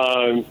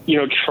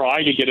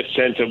 try to get a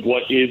sense of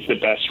what is the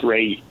best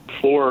rate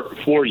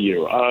for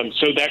you.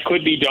 So that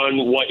could be done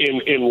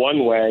in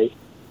one way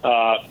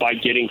by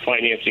getting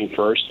financing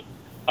first.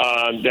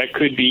 That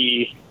could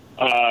be,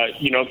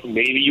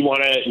 maybe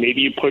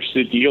you push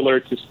the dealer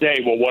to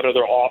say, well, what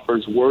other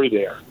offers were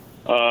there?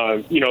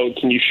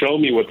 Can you show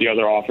me what the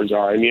other offers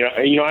are? I mean,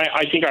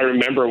 I think I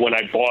remember when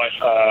I bought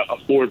a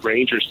Ford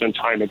Ranger some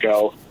time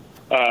ago,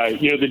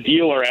 the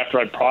dealer, after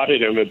I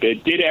prodded him a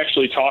bit, did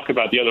actually talk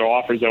about the other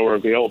offers that were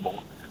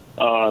available.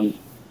 I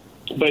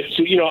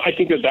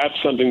think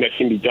that's something that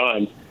can be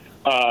done.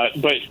 I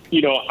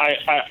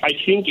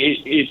think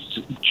it's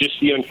just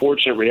the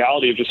unfortunate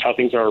reality of just how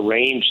things are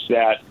arranged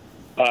that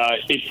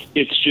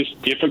it's just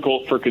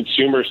difficult for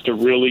consumers to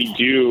really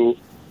do.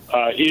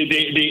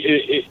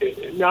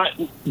 Not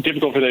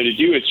difficult for them to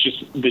do. It's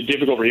just the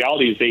difficult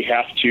reality is they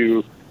have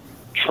to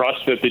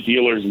trust that the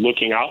dealer is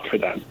looking out for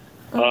them,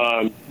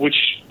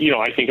 which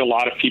I think a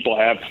lot of people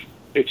have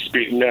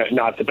experienced.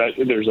 Not the best.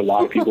 There's a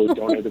lot of people who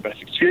don't have the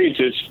best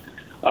experiences,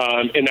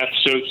 and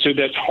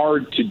that's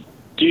hard to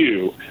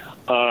do.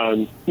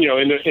 And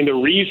the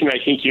reason I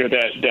think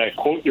that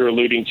quote you're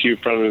alluding to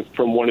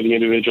from one of the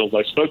individuals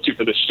I spoke to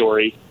for this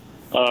story.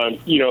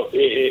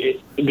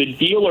 The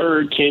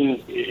dealer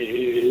can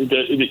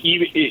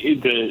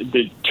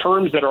the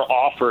terms that are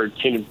offered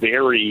can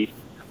vary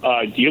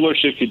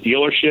dealership to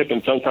dealership,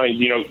 and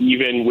sometimes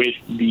even with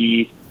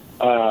the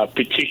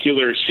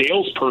particular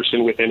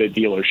salesperson within a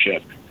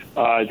dealership,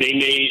 they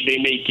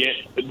may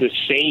get the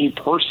same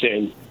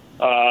person,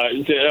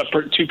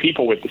 two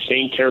people with the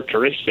same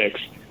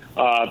characteristics.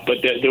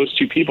 But those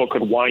two people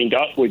could wind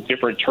up with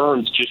different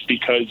terms just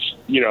because,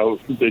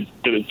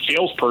 the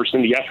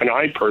salesperson, the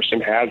F&I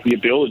person, has the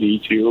ability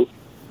to,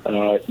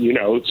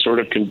 sort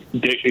of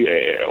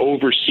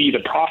oversee the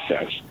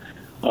process.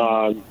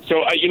 I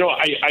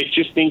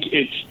just think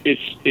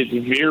it's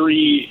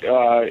very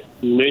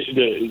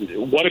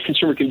what a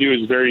consumer can do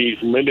is very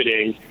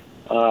limiting.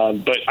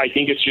 But I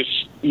think it's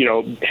just,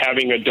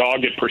 having a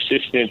dogged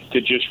persistence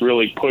to just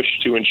really push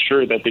to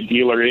ensure that the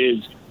dealer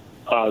is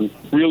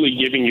really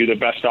giving you the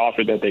best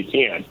offer that they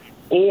can.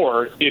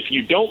 Or if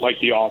you don't like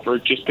the offer,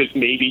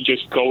 maybe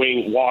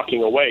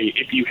walking away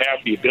if you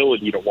have the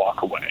ability to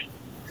walk away.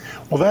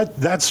 Well,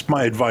 that's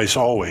my advice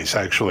always,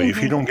 actually.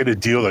 If you don't get a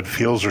deal that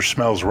feels or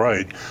smells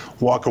right,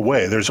 walk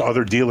away. There's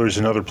other dealers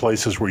in other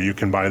places where you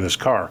can buy this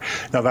car.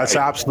 Now, that's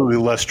absolutely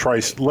less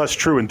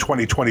true in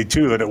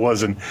 2022 than it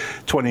was in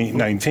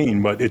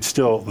 2019, but it's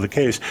still the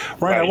case.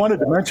 Ryan, I wanted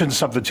to mention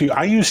something to you.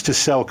 I used to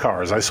sell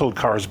cars. I sold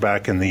cars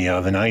back in the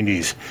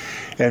 90s.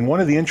 And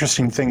one of the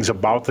interesting things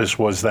about this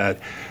was that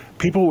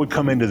people would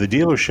come into the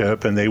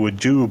dealership and they would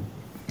do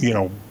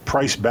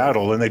price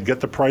battle, and they'd get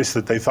the price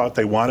that they thought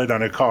they wanted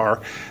on a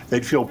car.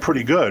 They'd feel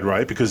pretty good,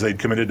 right, because they'd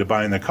committed to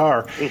buying the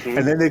car.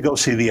 And then they'd go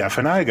see the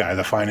F&I guy,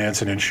 the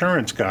finance and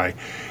insurance guy.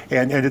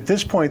 And at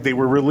this point, they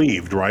were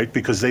relieved, right,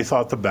 because they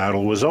thought the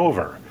battle was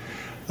over.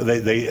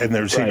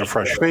 They're seeing a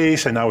fresh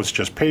face, and now it's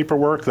just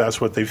paperwork.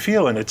 That's what they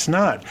feel, and it's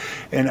not.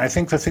 And I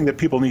think the thing that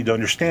people need to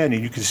understand,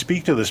 and you can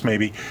speak to this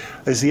maybe,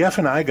 is the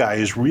F&I guy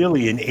is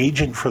really an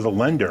agent for the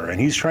lender,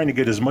 and he's trying to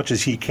get as much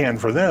as he can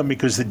for them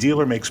because the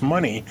dealer makes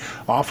money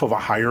off of a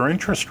higher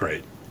interest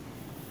rate.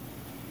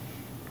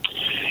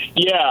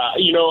 Yeah,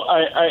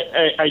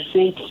 I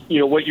think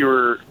what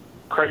you're,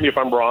 correct me if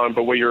I'm wrong,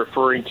 but what you're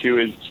referring to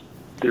is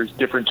there's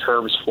different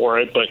terms for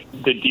it, but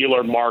the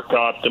dealer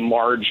markup, the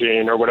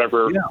margin, or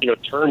whatever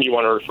term you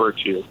want to refer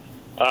to,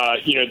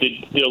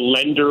 the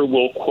lender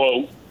will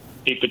quote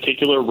a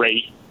particular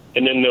rate,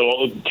 and then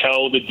they'll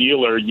tell the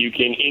dealer you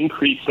can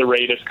increase the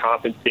rate as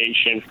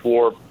compensation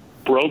for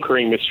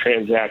brokering this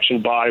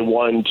transaction by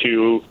 1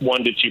 to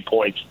 2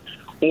 points.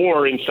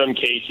 Or in some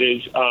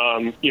cases,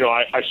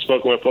 I've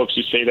spoken with folks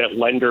who say that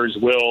lenders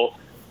will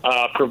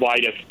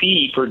provide a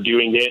fee for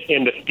doing it,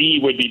 and the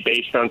fee would be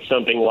based on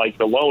something like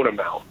the loan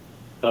amount,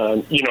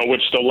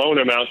 which the loan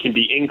amount can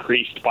be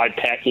increased by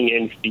packing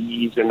in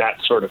fees and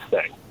that sort of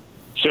thing.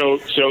 So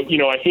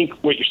I think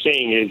what you're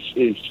saying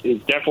is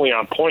definitely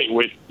on point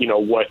with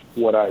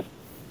what I've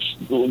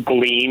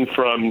gleaned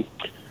from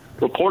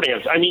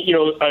reporting. I mean,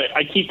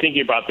 I keep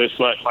thinking about this.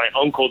 My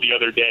uncle the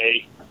other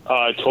day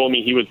told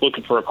me he was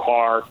looking for a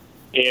car.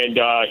 and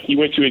he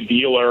went to a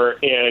dealer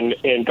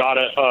and got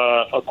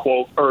a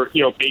quote, or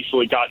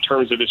basically got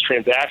terms of his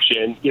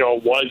transaction.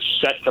 Was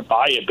set to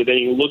buy it, but then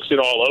he looks it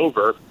all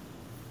over,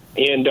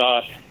 and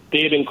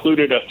they had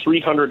included a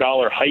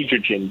 $300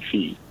 hydrogen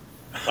fee.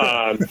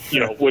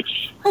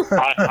 Which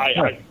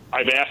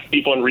I've asked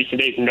people in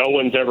recent days. No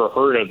one's ever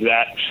heard of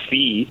that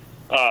fee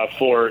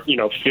for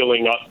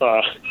filling up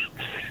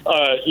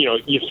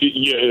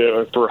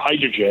for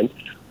hydrogen.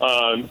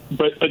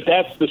 But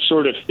that's the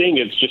sort of thing.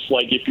 It's just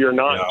like, if you're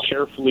not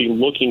carefully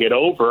looking it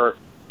over,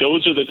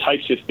 those are the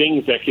types of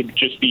things that could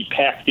just be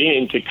packed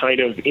in to kind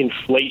of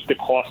inflate the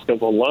cost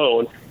of a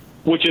loan,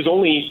 which is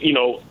only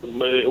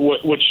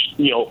which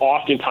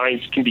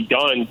oftentimes can be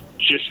done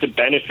just to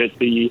benefit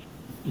the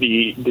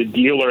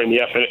dealer and the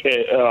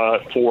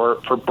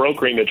for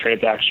brokering the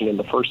transaction in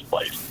the first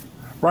place.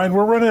 Ryan,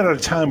 we're running out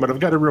of time, but I've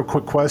got a real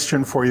quick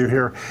question for you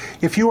here.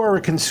 If you are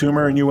a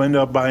consumer and you end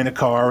up buying a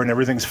car and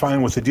everything's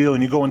fine with the deal,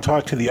 and you go and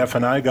talk to the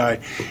F&I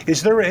guy,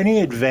 is there any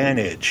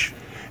advantage?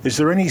 Is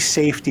there any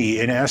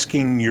safety in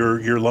asking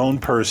your loan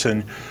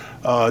person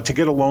to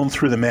get a loan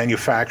through the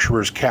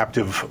manufacturer's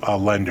captive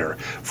lender,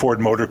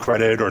 Ford Motor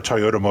Credit or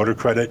Toyota Motor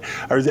Credit?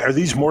 Are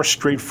these more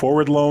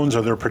straightforward loans?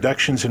 Are there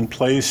protections in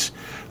place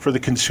for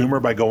the consumer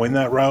by going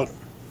that route?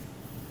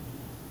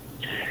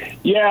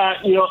 Yeah,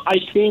 I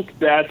think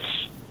that's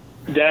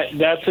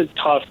a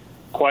tough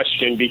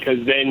question,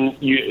 because then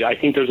I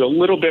think there's a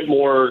little bit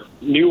more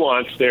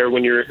nuance there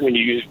when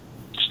you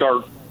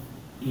start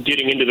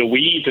getting into the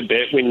weeds a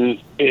bit, when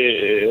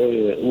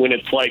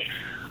it's like,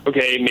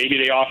 okay, maybe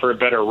they offer a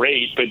better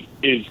rate, but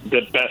is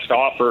the best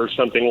offer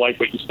something like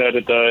what you said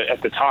at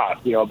the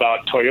top,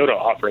 about Toyota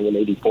offering an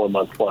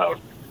 84-month loan?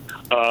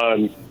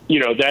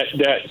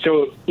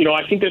 So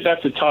I think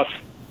that's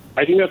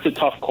a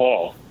tough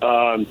call.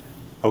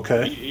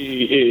 Okay.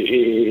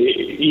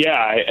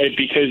 Yeah,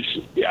 because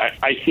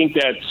I think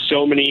that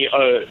so many,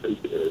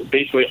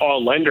 basically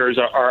all lenders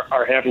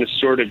are having to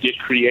sort of get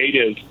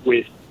creative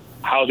with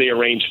how they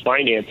arrange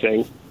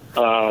financing.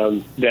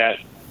 That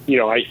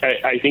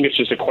I think it's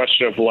just a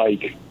question of,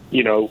 like,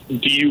 do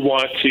you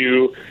want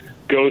to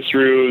go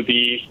through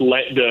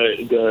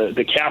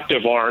the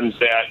captive arms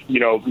that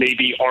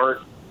maybe aren't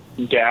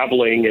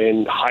dabbling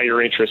in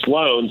higher interest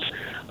loans,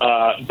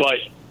 but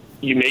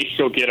you may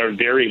still get a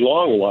very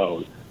long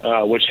loan,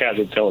 which has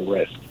its own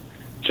risk.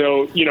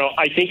 So,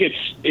 I think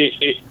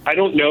I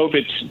don't know if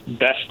it's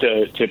best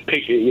to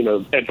pick,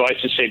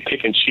 advice to say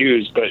pick and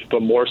choose,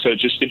 but more so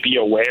just to be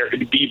aware,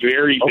 to be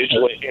very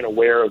vigilant and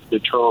aware of the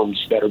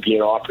terms that are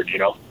being offered,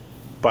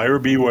 Buyer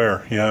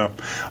beware, yeah.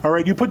 All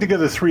right, you put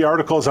together 3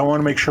 articles. I want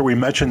to make sure we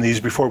mention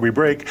these before we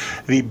break.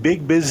 The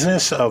Big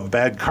Business of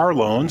Bad Car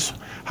Loans,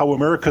 How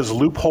America's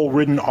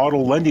Loophole-Ridden Auto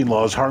Lending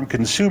Laws Harm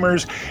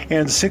Consumers,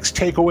 and 6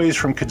 Takeaways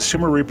from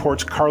Consumer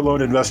Reports Car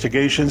Loan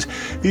Investigations.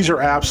 These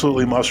are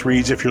absolutely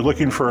must-reads if you're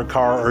looking for a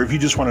car or if you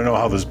just want to know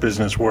how this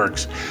business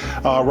works.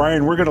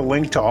 Ryan, we're going to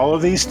link to all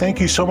of these.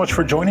 Thank you so much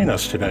for joining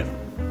us today.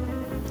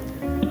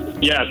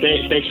 Yeah,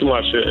 thanks so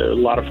much. A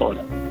lot of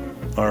fun.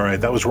 All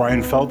right, that was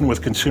Ryan Felton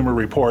with Consumer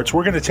Reports.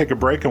 We're going to take a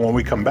break, and when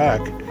we come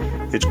back,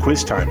 it's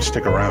quiz time.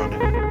 Stick around.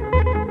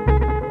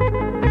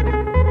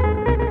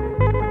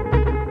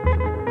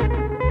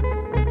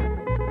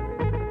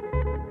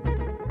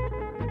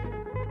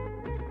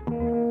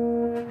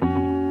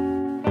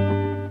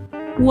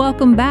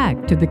 Welcome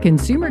back to the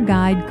Consumer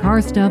Guide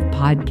Car Stuff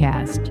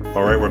Podcast.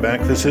 All right, we're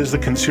back. This is the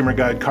Consumer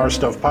Guide Car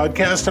Stuff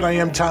Podcast, and I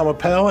am Tom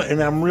Appel,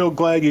 and I'm real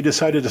glad you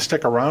decided to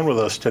stick around with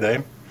us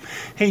today.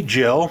 Hey,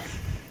 Jill.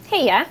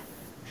 Hey, yeah.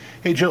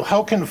 Hey, Jill,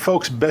 how can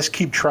folks best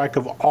keep track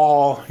of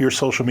all your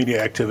social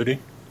media activity?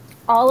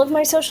 All of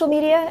my social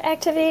media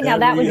activity? Now,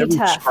 that would be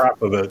tough. Every scrap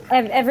of it.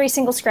 Every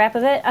single scrap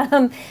of it?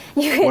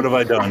 What have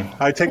I done?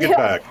 I take it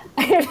back.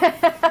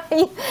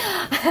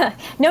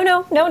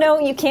 No,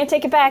 you can't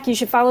take it back. You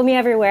should follow me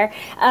everywhere.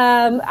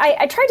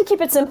 I tried to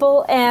keep it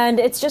simple, and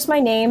it's just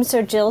my name,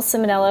 so Jill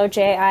Ciminillo,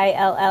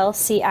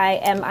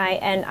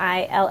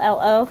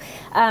 JILLCIMINILLO.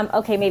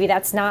 Okay, maybe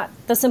that's not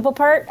the simple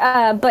part,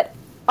 but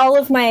all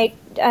of my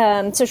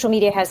social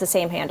media has the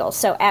same handle,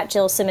 so at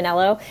Jill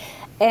Ciminillo.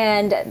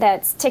 And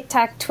that's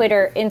TikTok,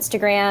 Twitter,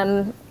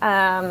 Instagram,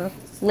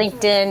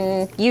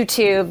 LinkedIn,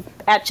 YouTube,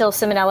 at Jill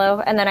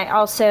Ciminillo. And then I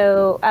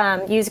also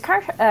use a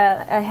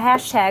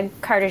hashtag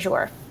Car du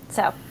Jour.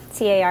 So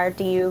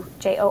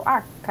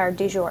CARDUJOR, Car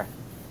du Jour.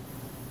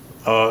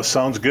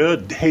 Sounds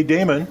good. Hey,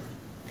 Damon.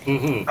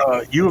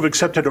 Mm-hmm. You have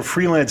accepted a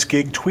freelance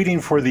gig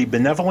tweeting for the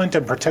Benevolent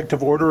and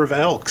Protective Order of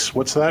Elks.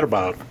 What's that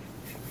about?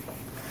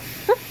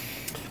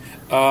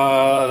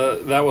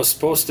 That was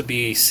supposed to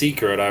be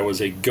secret. I was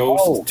a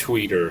ghost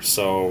tweeter,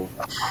 so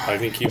I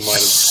think you might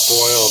have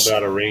spoiled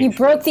that arrangement. You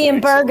broke the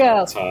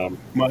embargo.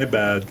 My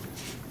bad.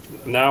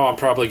 Now I'm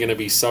probably going to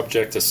be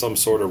subject to some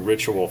sort of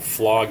ritual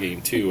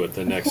flogging, too, at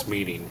the next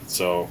meeting.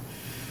 So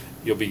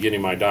you'll be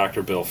getting my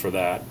doctor bill for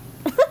that.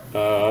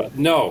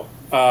 No,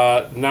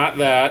 not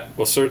that.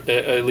 Well,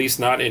 at least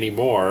not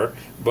anymore.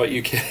 But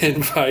you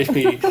can find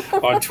me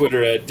on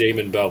Twitter at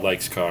Damon Bell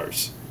Likes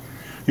Cars.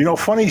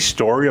 Funny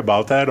story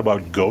about that,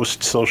 about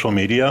ghost social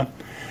media,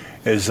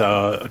 is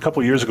a couple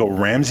of years ago,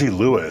 Ramsey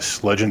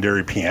Lewis,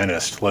 legendary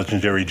pianist,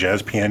 legendary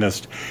jazz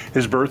pianist,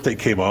 his birthday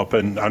came up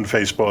on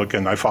Facebook,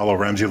 and I follow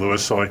Ramsey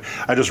Lewis, so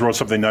I just wrote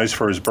something nice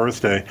for his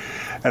birthday,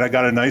 and I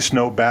got a nice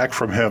note back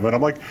from him, and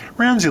I'm like,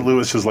 Ramsey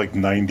Lewis is like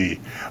 90.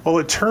 Well,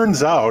 it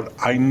turns out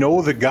I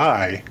know the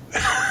guy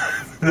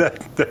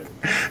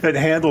that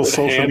handles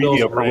social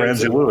media for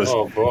Ramsey Lewis.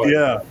 Oh, boy.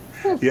 Yeah.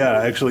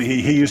 Yeah, actually,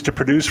 he used to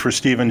produce for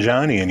Steve and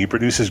Johnny, and he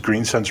produces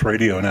Green Sense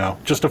Radio now.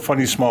 Just a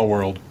funny small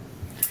world.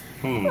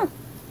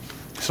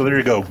 So there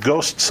you go.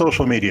 Ghost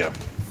social media.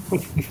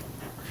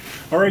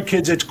 All right,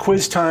 kids, it's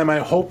quiz time. I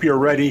hope you're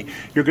ready.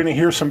 You're going to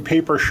hear some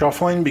paper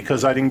shuffling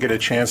because I didn't get a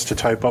chance to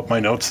type up my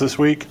notes this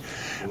week.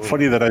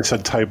 Funny that I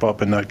said type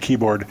up and not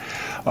keyboard.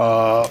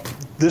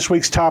 This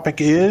week's topic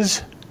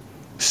is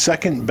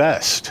second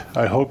best.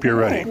 I hope you're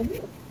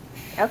ready.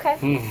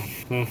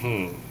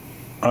 Okay.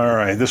 All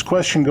right, this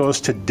question goes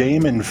to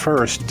Damon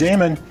first.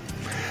 Damon,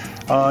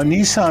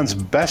 Nissan's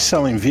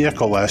best-selling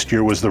vehicle last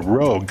year was the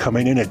Rogue,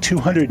 coming in at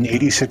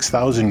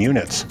 286,000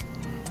 units.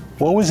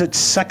 What was its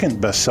second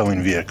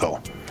best-selling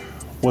vehicle?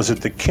 Was it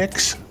the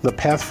Kicks, the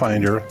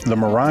Pathfinder, the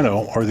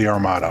Murano, or the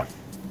Armada?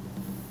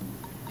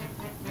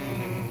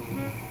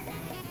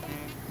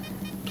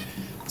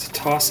 It's a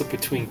toss-up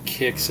between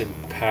Kicks and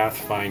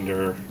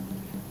Pathfinder.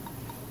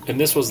 And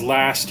this was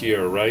last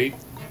year, right?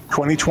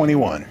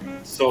 2021.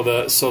 So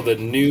the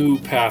new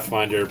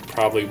Pathfinder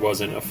probably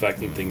wasn't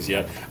affecting things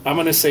yet. I'm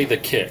going to say the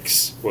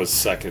Kicks was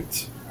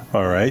second.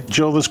 All right.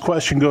 Jill, this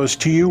question goes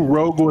to you.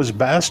 Rogue was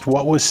best.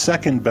 What was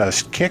second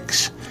best?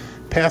 Kicks,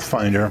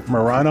 Pathfinder,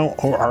 Murano,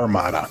 or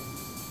Armada?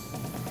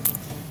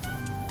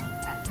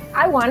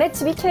 I want it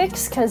to be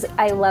Kicks because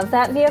I love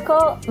that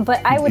vehicle,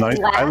 but I would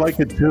laugh. I like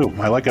it too.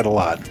 I like it a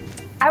lot.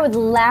 I would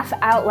laugh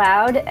out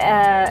loud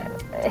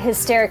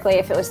hysterically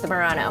if it was the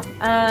Murano.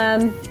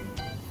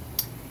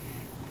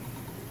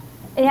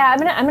 Yeah, I'm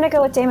gonna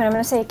go with Damon. I'm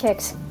gonna say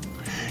Kicks.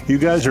 You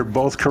guys are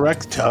both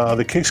correct.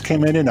 The Kicks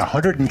came in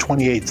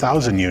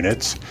 128,000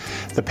 units.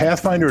 The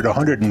Pathfinder at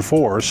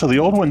 104, so the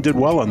old one did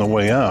well on the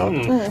way out.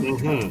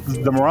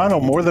 Mm-hmm. The Murano,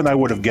 more than I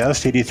would have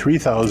guessed,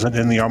 83,000,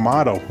 and the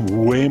Armada,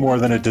 way more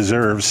than it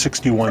deserves,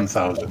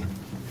 61,000.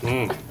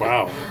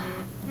 Wow.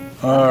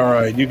 All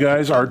right, you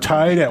guys are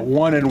tied at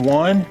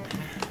 1-1.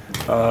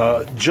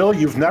 Jill,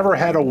 you've never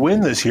had a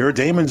win this year.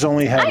 Damon's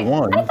only had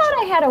one. I thought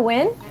I had a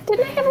win.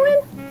 Didn't I have a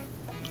win?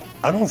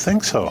 I don't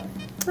think so.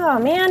 Oh,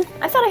 man.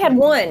 I thought I had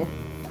one.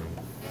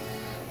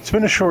 It's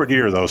been a short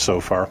year, though,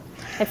 so far.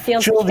 It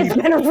feels like it's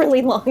been a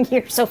really long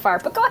year so far,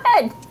 but go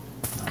ahead.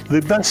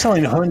 The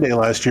best-selling Hyundai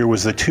last year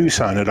was the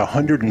Tucson at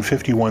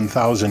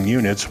 151,000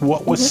 units.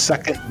 What was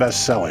second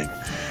best-selling?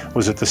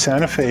 Was it the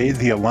Santa Fe,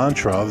 the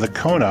Elantra, the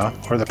Kona,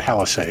 or the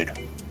Palisade?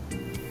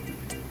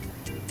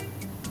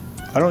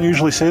 I don't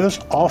usually say this.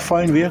 All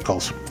fine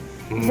vehicles.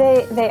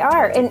 They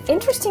are. And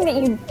interesting that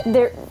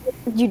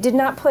you did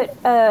not put,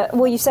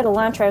 you said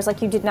Elantra. I was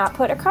like, you did not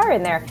put a car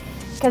in there.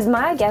 Because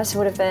my guess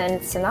would have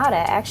been Sonata,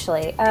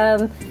 actually.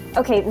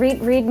 Okay,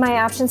 read my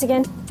options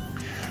again.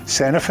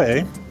 Santa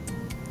Fe,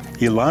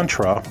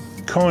 Elantra,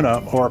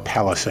 Kona, or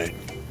Palisade?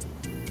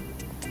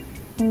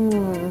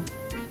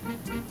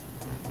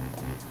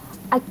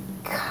 I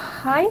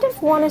kind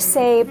of want to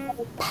say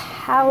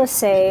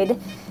Palisade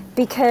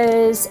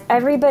because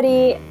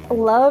everybody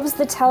loves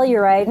the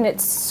Telluride and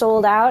it's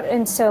sold out,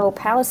 and so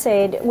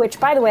Palisade, which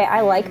by the way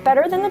I like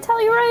better than the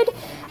Telluride,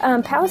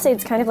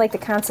 Palisade's kind of like the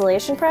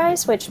consolation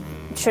prize, which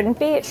shouldn't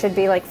be. It should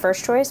be like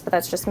first choice, but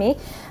that's just me.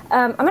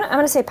 I'm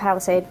gonna say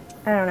Palisade.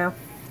 I don't know.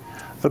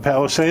 The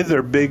Palisade,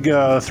 their big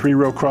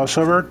three-row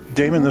crossover.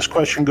 Damon, this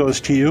question goes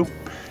to you.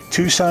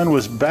 Tucson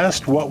was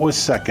best. What was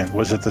second?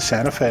 Was it the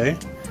Santa Fe,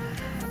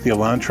 the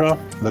Elantra,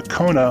 the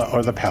Kona,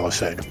 or the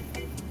Palisade?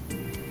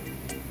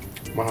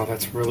 Wow,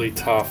 that's really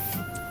tough.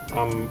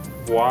 I'm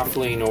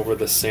waffling over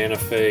the Santa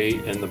Fe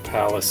and the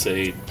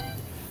Palisade.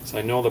 So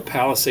I know the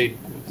Palisade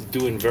is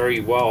doing very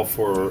well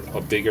for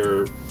a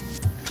bigger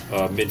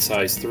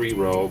mid-size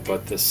three-row,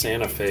 but the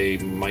Santa Fe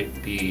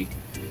might be...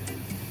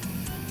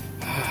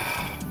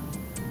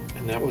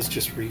 and that was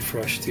just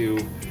refreshed too.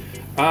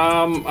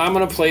 I'm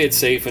going to play it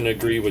safe and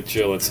agree with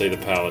Jill and say the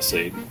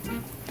Palisade.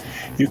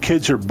 You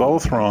kids are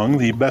both wrong.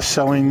 The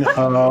best-selling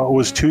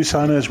was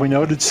Tucson, as we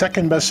noted.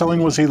 Second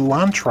best-selling was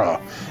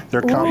Elantra,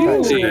 their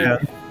compact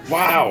sedan.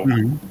 Wow.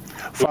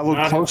 Followed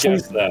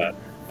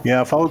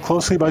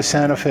closely by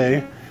Santa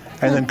Fe.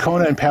 And then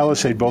Kona and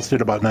Palisade both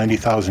did about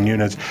 90,000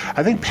 units.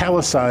 I think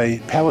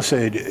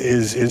Palisade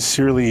is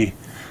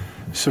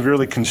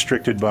severely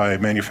constricted by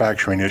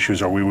manufacturing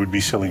issues, or we would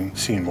be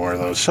seeing more of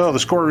those. So the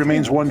score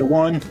remains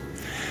 1-1.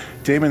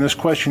 Damon, this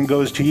question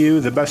goes to you.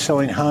 The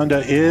best-selling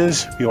Honda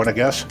is, you want to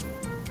guess?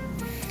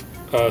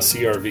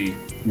 CR-V.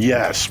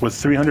 Yes, with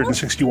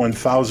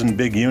 361,000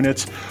 big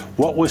units.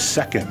 What was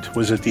second?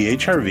 Was it the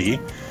HR-V,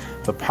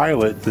 the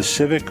Pilot, the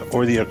Civic,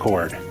 or the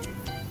Accord?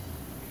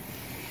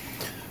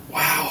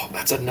 Wow,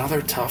 that's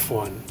another tough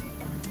one.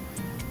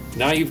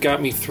 Now you've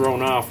got me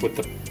thrown off with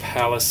the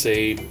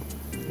Palisade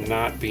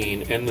not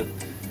being... and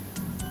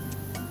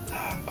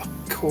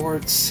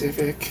Accord,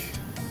 Civic.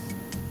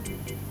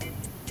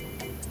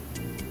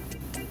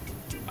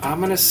 I'm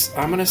gonna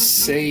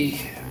say.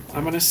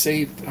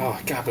 Oh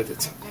God,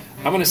 but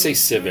I'm gonna say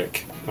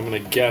Civic. I'm gonna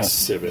guess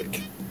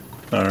Civic.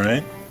 All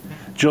right.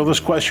 Jill, this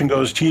question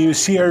goes to you.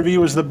 CR-V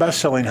was the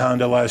best-selling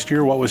Honda last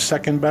year. What was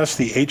second best?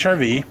 The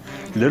HR-V,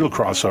 little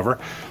crossover.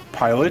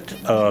 Pilot,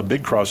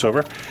 big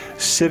crossover.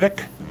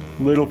 Civic,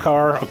 little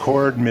car.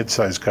 Accord,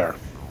 mid-size car.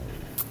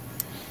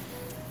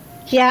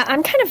 Yeah,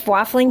 I'm kind of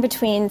waffling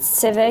between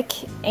Civic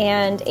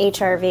and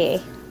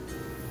HR-V.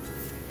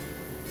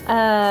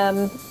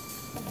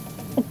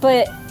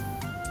 But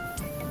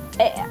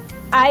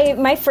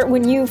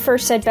when you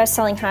first said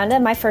best-selling Honda,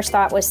 my first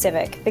thought was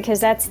Civic,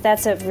 because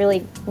that's a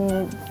really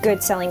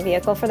good selling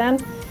vehicle for them.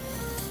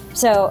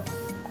 So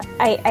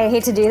I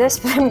hate to do this,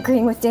 but I'm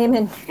agreeing with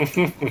Damon.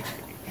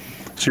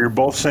 So you're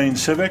both saying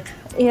Civic?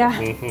 Yeah.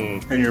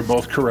 And you're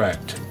both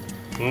correct.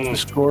 The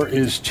score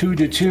is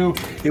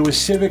 2-2. It was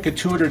Civic at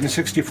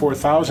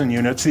 264,000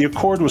 units. The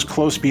Accord was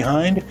close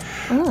behind,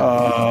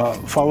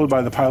 followed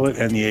by the Pilot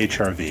and the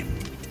HR-V.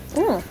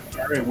 All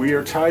right, we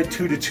are tied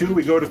 2-2.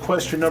 We go to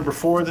question number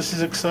 4. This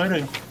is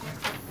exciting.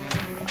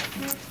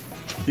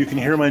 You can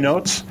hear my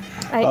notes.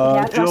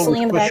 Yeah,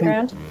 rustling in the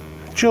background.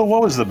 Jill,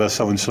 what was the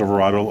best-selling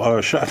Silverado?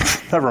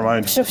 Never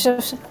mind. It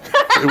was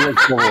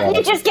Silverado.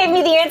 You just gave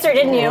me the answer,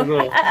 didn't you?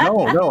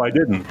 No, I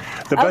didn't.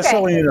 The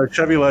best-selling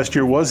Chevy last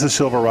year was the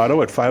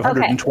Silverado at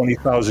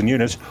 520,000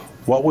 units.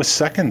 What was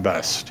second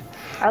best?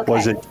 Okay.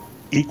 Was it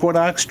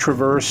Equinox,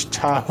 Traverse,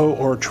 Tahoe,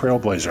 or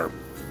Trailblazer?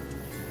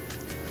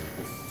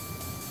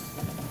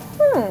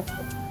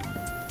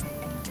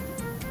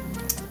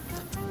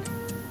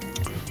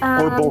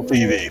 Or Bolt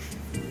EV?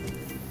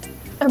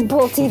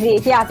 Bolt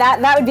EV. Yeah,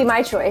 that would be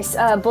my choice.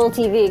 Bolt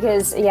EV,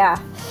 because,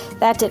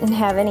 that didn't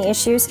have any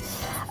issues.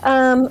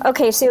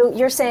 Okay, so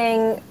you're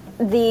saying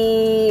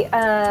the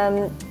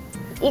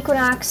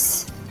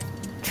Equinox,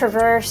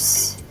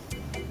 Traverse,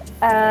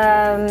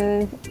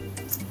 Tahoe,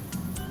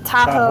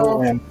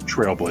 and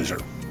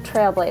Trailblazer.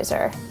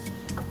 Trailblazer.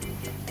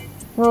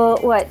 Well,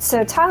 what?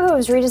 So Tahoe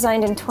was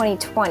redesigned in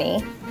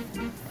 2020,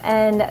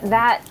 and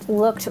that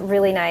looked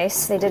really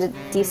nice. They did a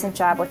decent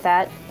job with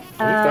that.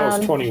 I think that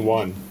was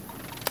 21.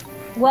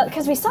 Well,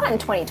 because we saw it in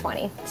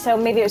 2020, so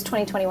maybe it was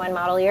 2021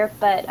 model year,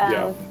 but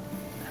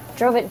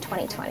drove it in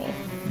 2020.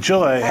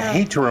 Jill, I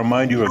hate to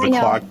remind you of the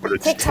clock, but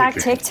it's tick-tock,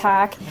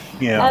 tick-tock.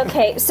 Yeah.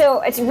 Okay, so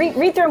it's read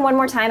through them one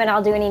more time, and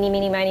I'll do an eeny,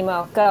 meeny, miny,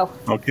 mo. Go.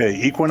 Okay,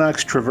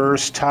 Equinox,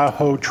 Traverse,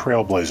 Tahoe,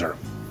 Trailblazer.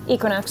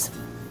 Equinox.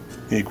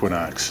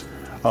 Equinox.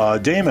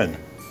 Damon,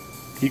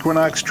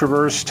 Equinox,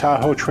 Traverse,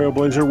 Tahoe,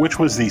 Trailblazer. Which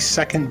was the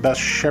second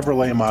best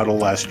Chevrolet model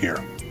last year?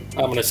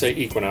 I'm going to say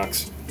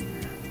Equinox.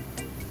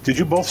 Did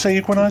you both say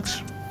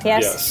Equinox?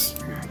 Yes.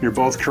 You're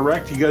both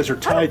correct. You guys are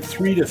tied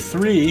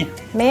 3-3.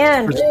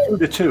 Man.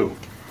 2-2.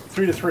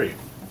 3-3.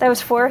 That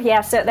was 4?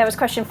 Yeah, so that was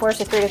question 4,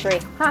 so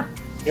 3-3. Huh.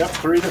 Yep,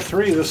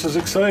 3-3. This is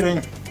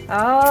exciting.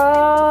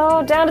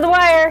 Oh, down to the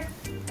wire.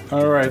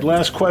 All right,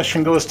 last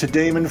question goes to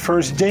Damon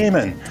first.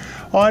 Damon,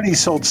 Audi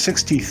sold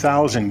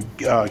 60,000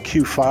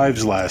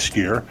 Q5s last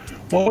year.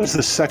 What was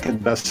the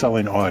second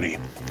best-selling Audi?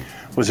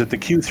 Was it the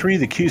Q3,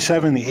 the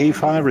Q7, the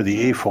A5, or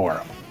the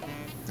A4?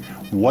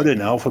 What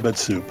an alphabet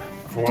soup.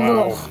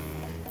 Wow.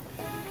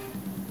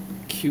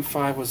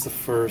 Q5 was the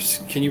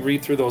first. Can you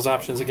read through those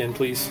options again,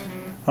 please?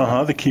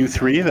 The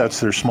Q3, that's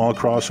their small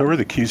crossover.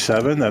 The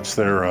Q7, that's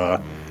their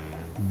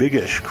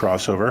biggish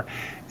crossover.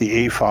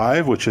 The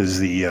A5, which is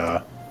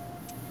the,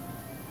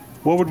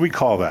 what would we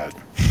call that?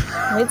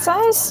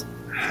 Midsize?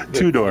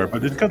 Two-door,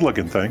 but it's a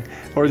good-looking thing.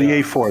 Or the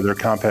A4, their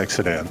compact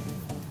sedan.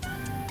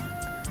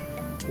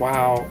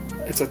 Wow.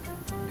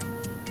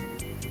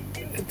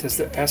 Does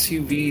the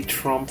SUV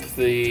trump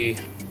the...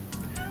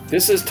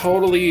 This is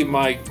totally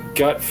my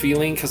gut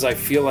feeling, because I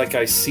feel like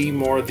I see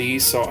more of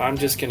these, so I'm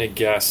just going to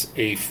guess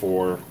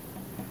A4.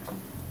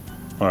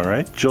 All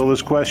right. Jill,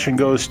 this question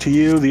goes to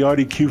you. The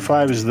Audi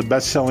Q5 is the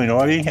best-selling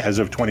Audi as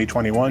of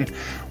 2021.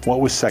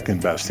 What was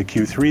second best? The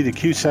Q3, the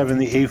Q7,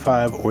 the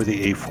A5, or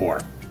the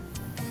A4?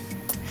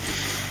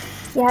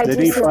 Yeah, I the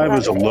do see A5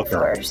 was a of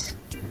looker.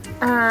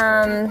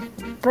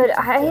 But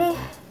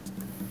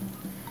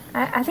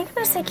I think I'm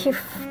going to say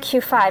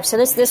Q5. So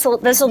this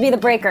will be the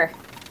breaker.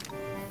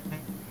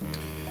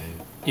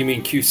 You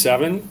mean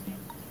Q7?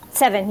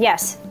 7,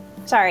 yes.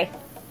 Sorry.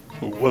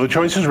 Well, the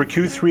choices were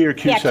Q3 or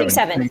Q7. Yeah,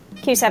 Q7.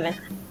 Q7.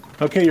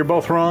 Okay, you're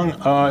both wrong.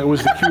 It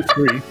was the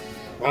Q3.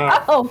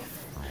 Oh.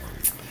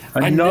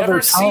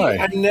 Another tie.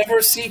 I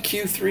never see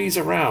Q3s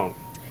around.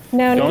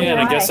 No. Again,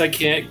 I guess I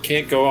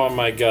can't go on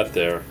my gut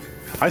there.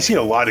 I see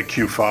a lot of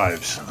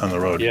Q5s on the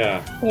road.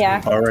 Yeah.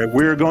 All right,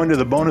 we're going to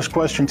the bonus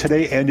question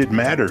today, and it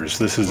matters.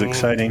 This is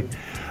exciting.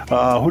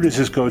 Who does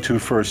this go to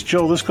first?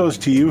 Jill, this goes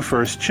to you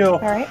first. Jill,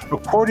 all right.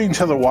 According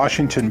to the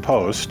Washington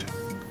Post,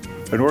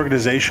 an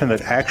organization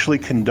that actually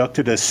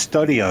conducted a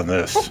study on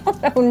this.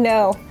 Oh,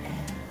 no.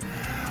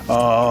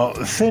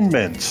 Thin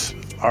Mints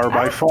are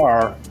by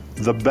far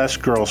the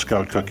best Girl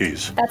Scout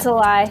cookies. That's a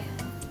lie.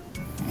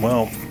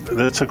 Well,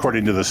 that's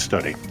according to this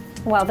study.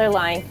 Well, they're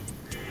lying.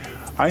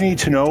 I need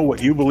to know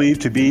what you believe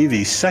to be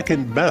the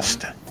second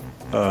best,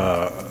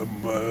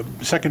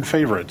 second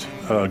favorite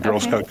Girl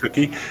Scout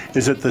cookie.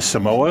 Is it the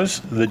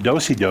Samoas, the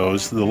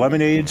Do-si-dos, the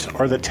Lemonades,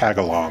 or the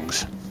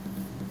Tagalongs?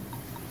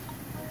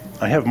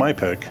 I have my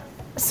pick.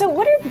 So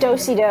what are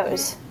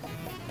Do-si-dos?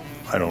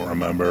 I don't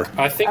remember.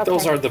 I think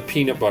those are the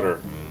peanut butter.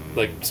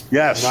 Like,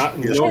 yes.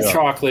 No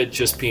chocolate,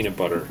 just peanut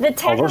butter. The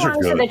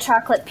Tagalongs are the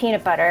chocolate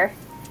peanut butter.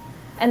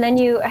 And then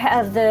you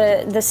have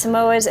the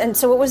Samoas. And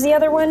so what was the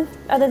other one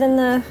other than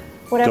the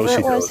whatever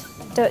it was?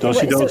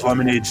 Do-si-dos,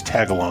 Lemonades,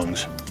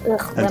 Tagalongs,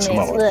 and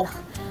Samoas.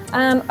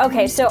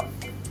 Okay, so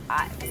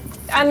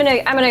I'm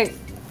gonna.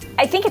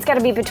 I think it's got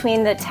to be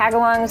between the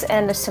Tagalongs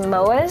and the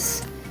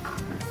Samoas.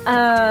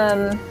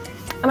 I'm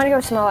gonna go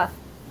with Samoa.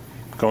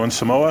 Going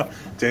Samoa.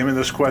 Damon,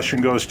 this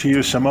question goes to you.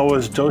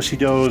 Samoas,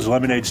 Do-si-dos,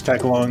 Lemonades,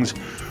 Tagalongs,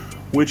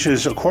 which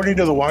is, according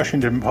to the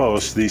Washington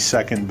Post, the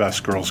second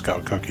best Girl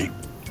Scout cookie.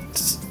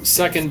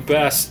 Second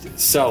best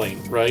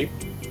selling, right?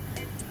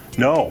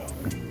 No.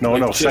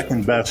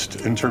 Second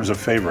best in terms of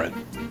favorite.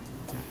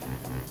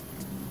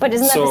 But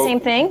isn't that the same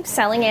thing?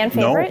 Selling and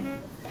favorite? No.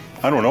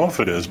 I don't know if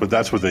it is, but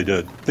that's what they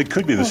did. They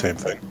could be the same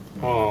thing.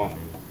 We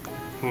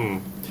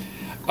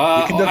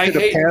conducted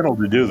a panel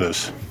to do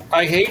this.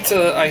 I hate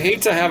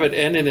to have it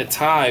end in a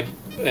tie,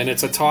 and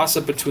it's a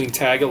toss-up between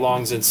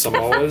Tagalongs and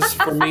Samoas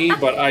for me,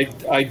 but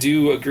I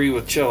do agree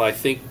with Chill. I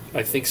think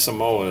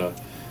Samoa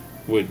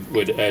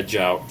would edge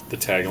out the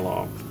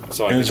Tagalong.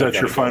 So is that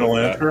your final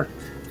answer?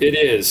 It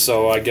is,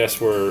 so I guess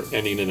we're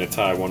ending in a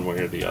tie one way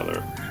or the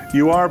other.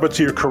 You are, but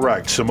you're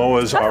correct.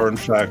 Samoas are, in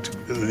fact,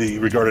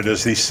 regarded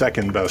as the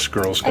second best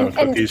Girl Scout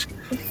cookies.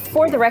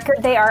 For the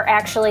record, they are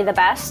actually the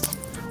best.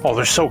 Oh,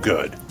 they're so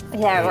good.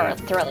 Yeah,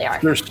 they really are.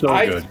 They're so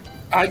good.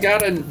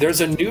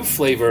 There's a new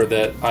flavor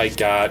that I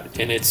got,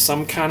 and it's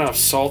some kind of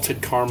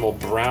salted caramel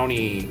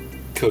brownie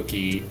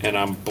cookie, and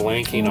I'm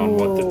blanking on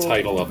what the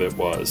title of it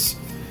was.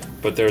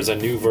 But there's a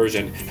new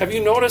version. Have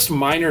you noticed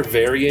minor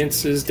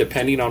variances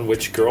depending on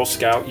which Girl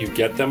Scout you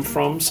get them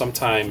from?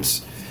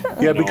 Sometimes.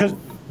 Yeah, because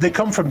they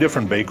come from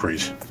different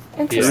bakeries.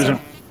 Interesting.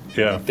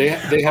 Yeah. They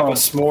have a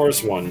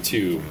s'mores one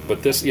too,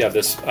 but this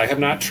I have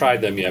not tried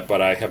them yet,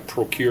 but I have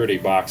procured a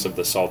box of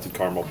the salted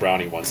caramel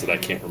brownie ones that I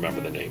can't remember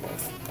the name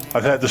of.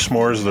 I've had the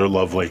s'mores; they're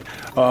lovely.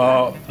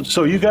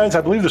 So you guys, I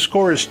believe the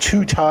score is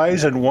 2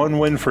 ties and 1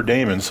 win for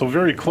Damon. So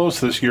very close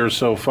this year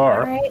so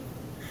far.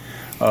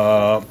 All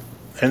right.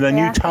 And then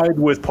you tied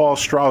with Paul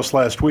Strauss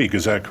last week.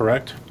 Is that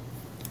correct?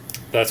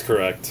 That's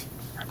correct.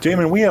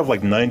 Damon, we have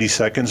like 90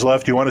 seconds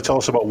left. Do you want to tell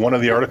us about one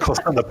of the articles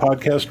on the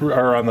podcast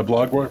or on the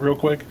blog real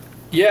quick?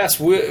 Yes,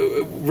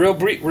 real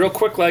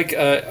quick.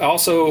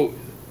 Also,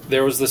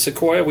 there was the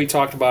Sequoia we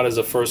talked about as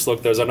a first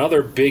look. There's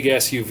another big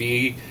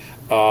SUV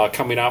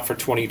coming out for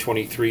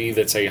 2023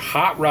 that's a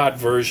hot rod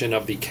version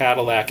of the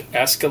Cadillac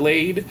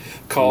Escalade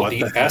called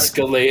the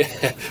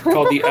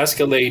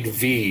Escalade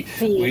V.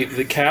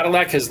 The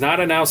Cadillac has not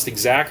announced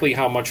exactly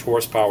how much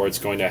horsepower it's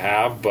going to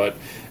have, but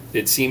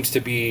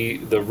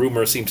the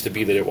rumor seems to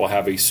be that it will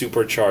have a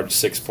supercharged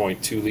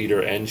 6.2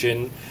 liter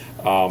engine.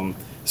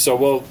 So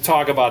we'll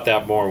talk about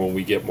that more when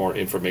we get more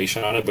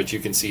information on it, but you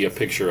can see a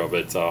picture of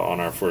it on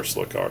our first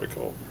look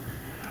article.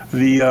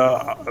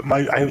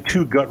 I have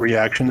 2 gut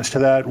reactions to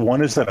that.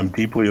 One is that I'm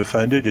deeply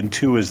offended, and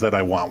 2 is that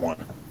I want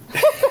one.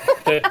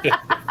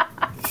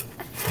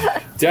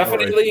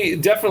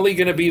 Definitely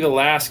going to be the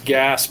last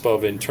gasp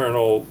of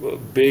internal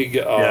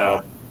big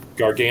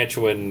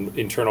gargantuan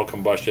internal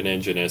combustion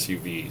engine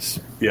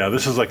SUVs. Yeah,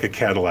 this is like a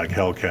Cadillac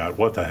Hellcat.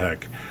 What the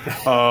heck?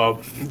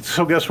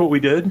 So guess what we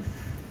did?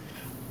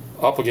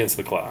 Up against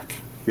the clock.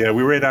 Yeah,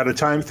 we ran out of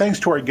time. Thanks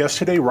to our guest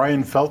today,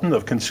 Ryan Felton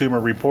of Consumer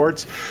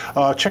Reports.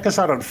 Check us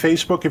out on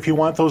Facebook if you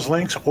want those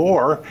links,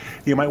 or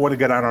you might want to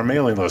get on our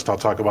mailing list. I'll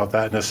talk about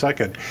that in a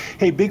second.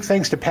 Hey, big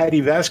thanks to Patty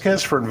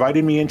Vasquez for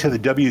inviting me into the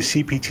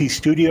WCPT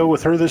studio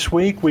with her this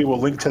week. We will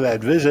link to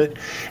that visit.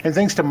 And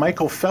thanks to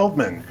Michael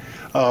Feldman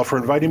for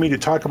inviting me to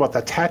talk about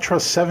the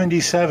Tatra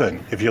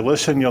 77. If you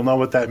listen, you'll know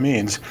what that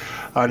means.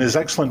 On his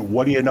excellent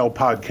What Do You Know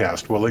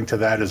podcast. We'll link to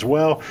that as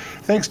well.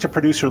 Thanks to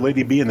producer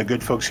Lady B and the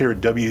good folks here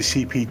at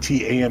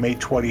WCPT AM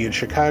 820 in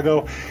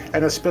Chicago.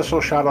 And a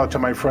special shout out to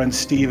my friends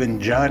Steve and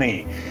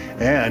Johnny.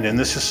 And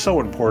this is so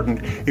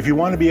important, if you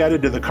want to be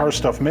added to the Car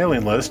Stuff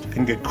mailing list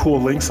and get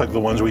cool links like the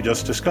ones we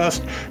just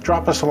discussed,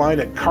 drop us a line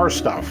at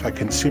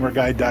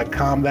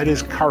carstuff@consumerguide.com. That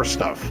is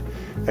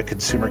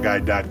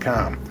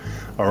carstuff@consumerguide.com.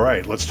 All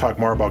right, let's talk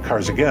more about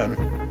cars again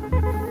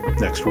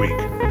next week.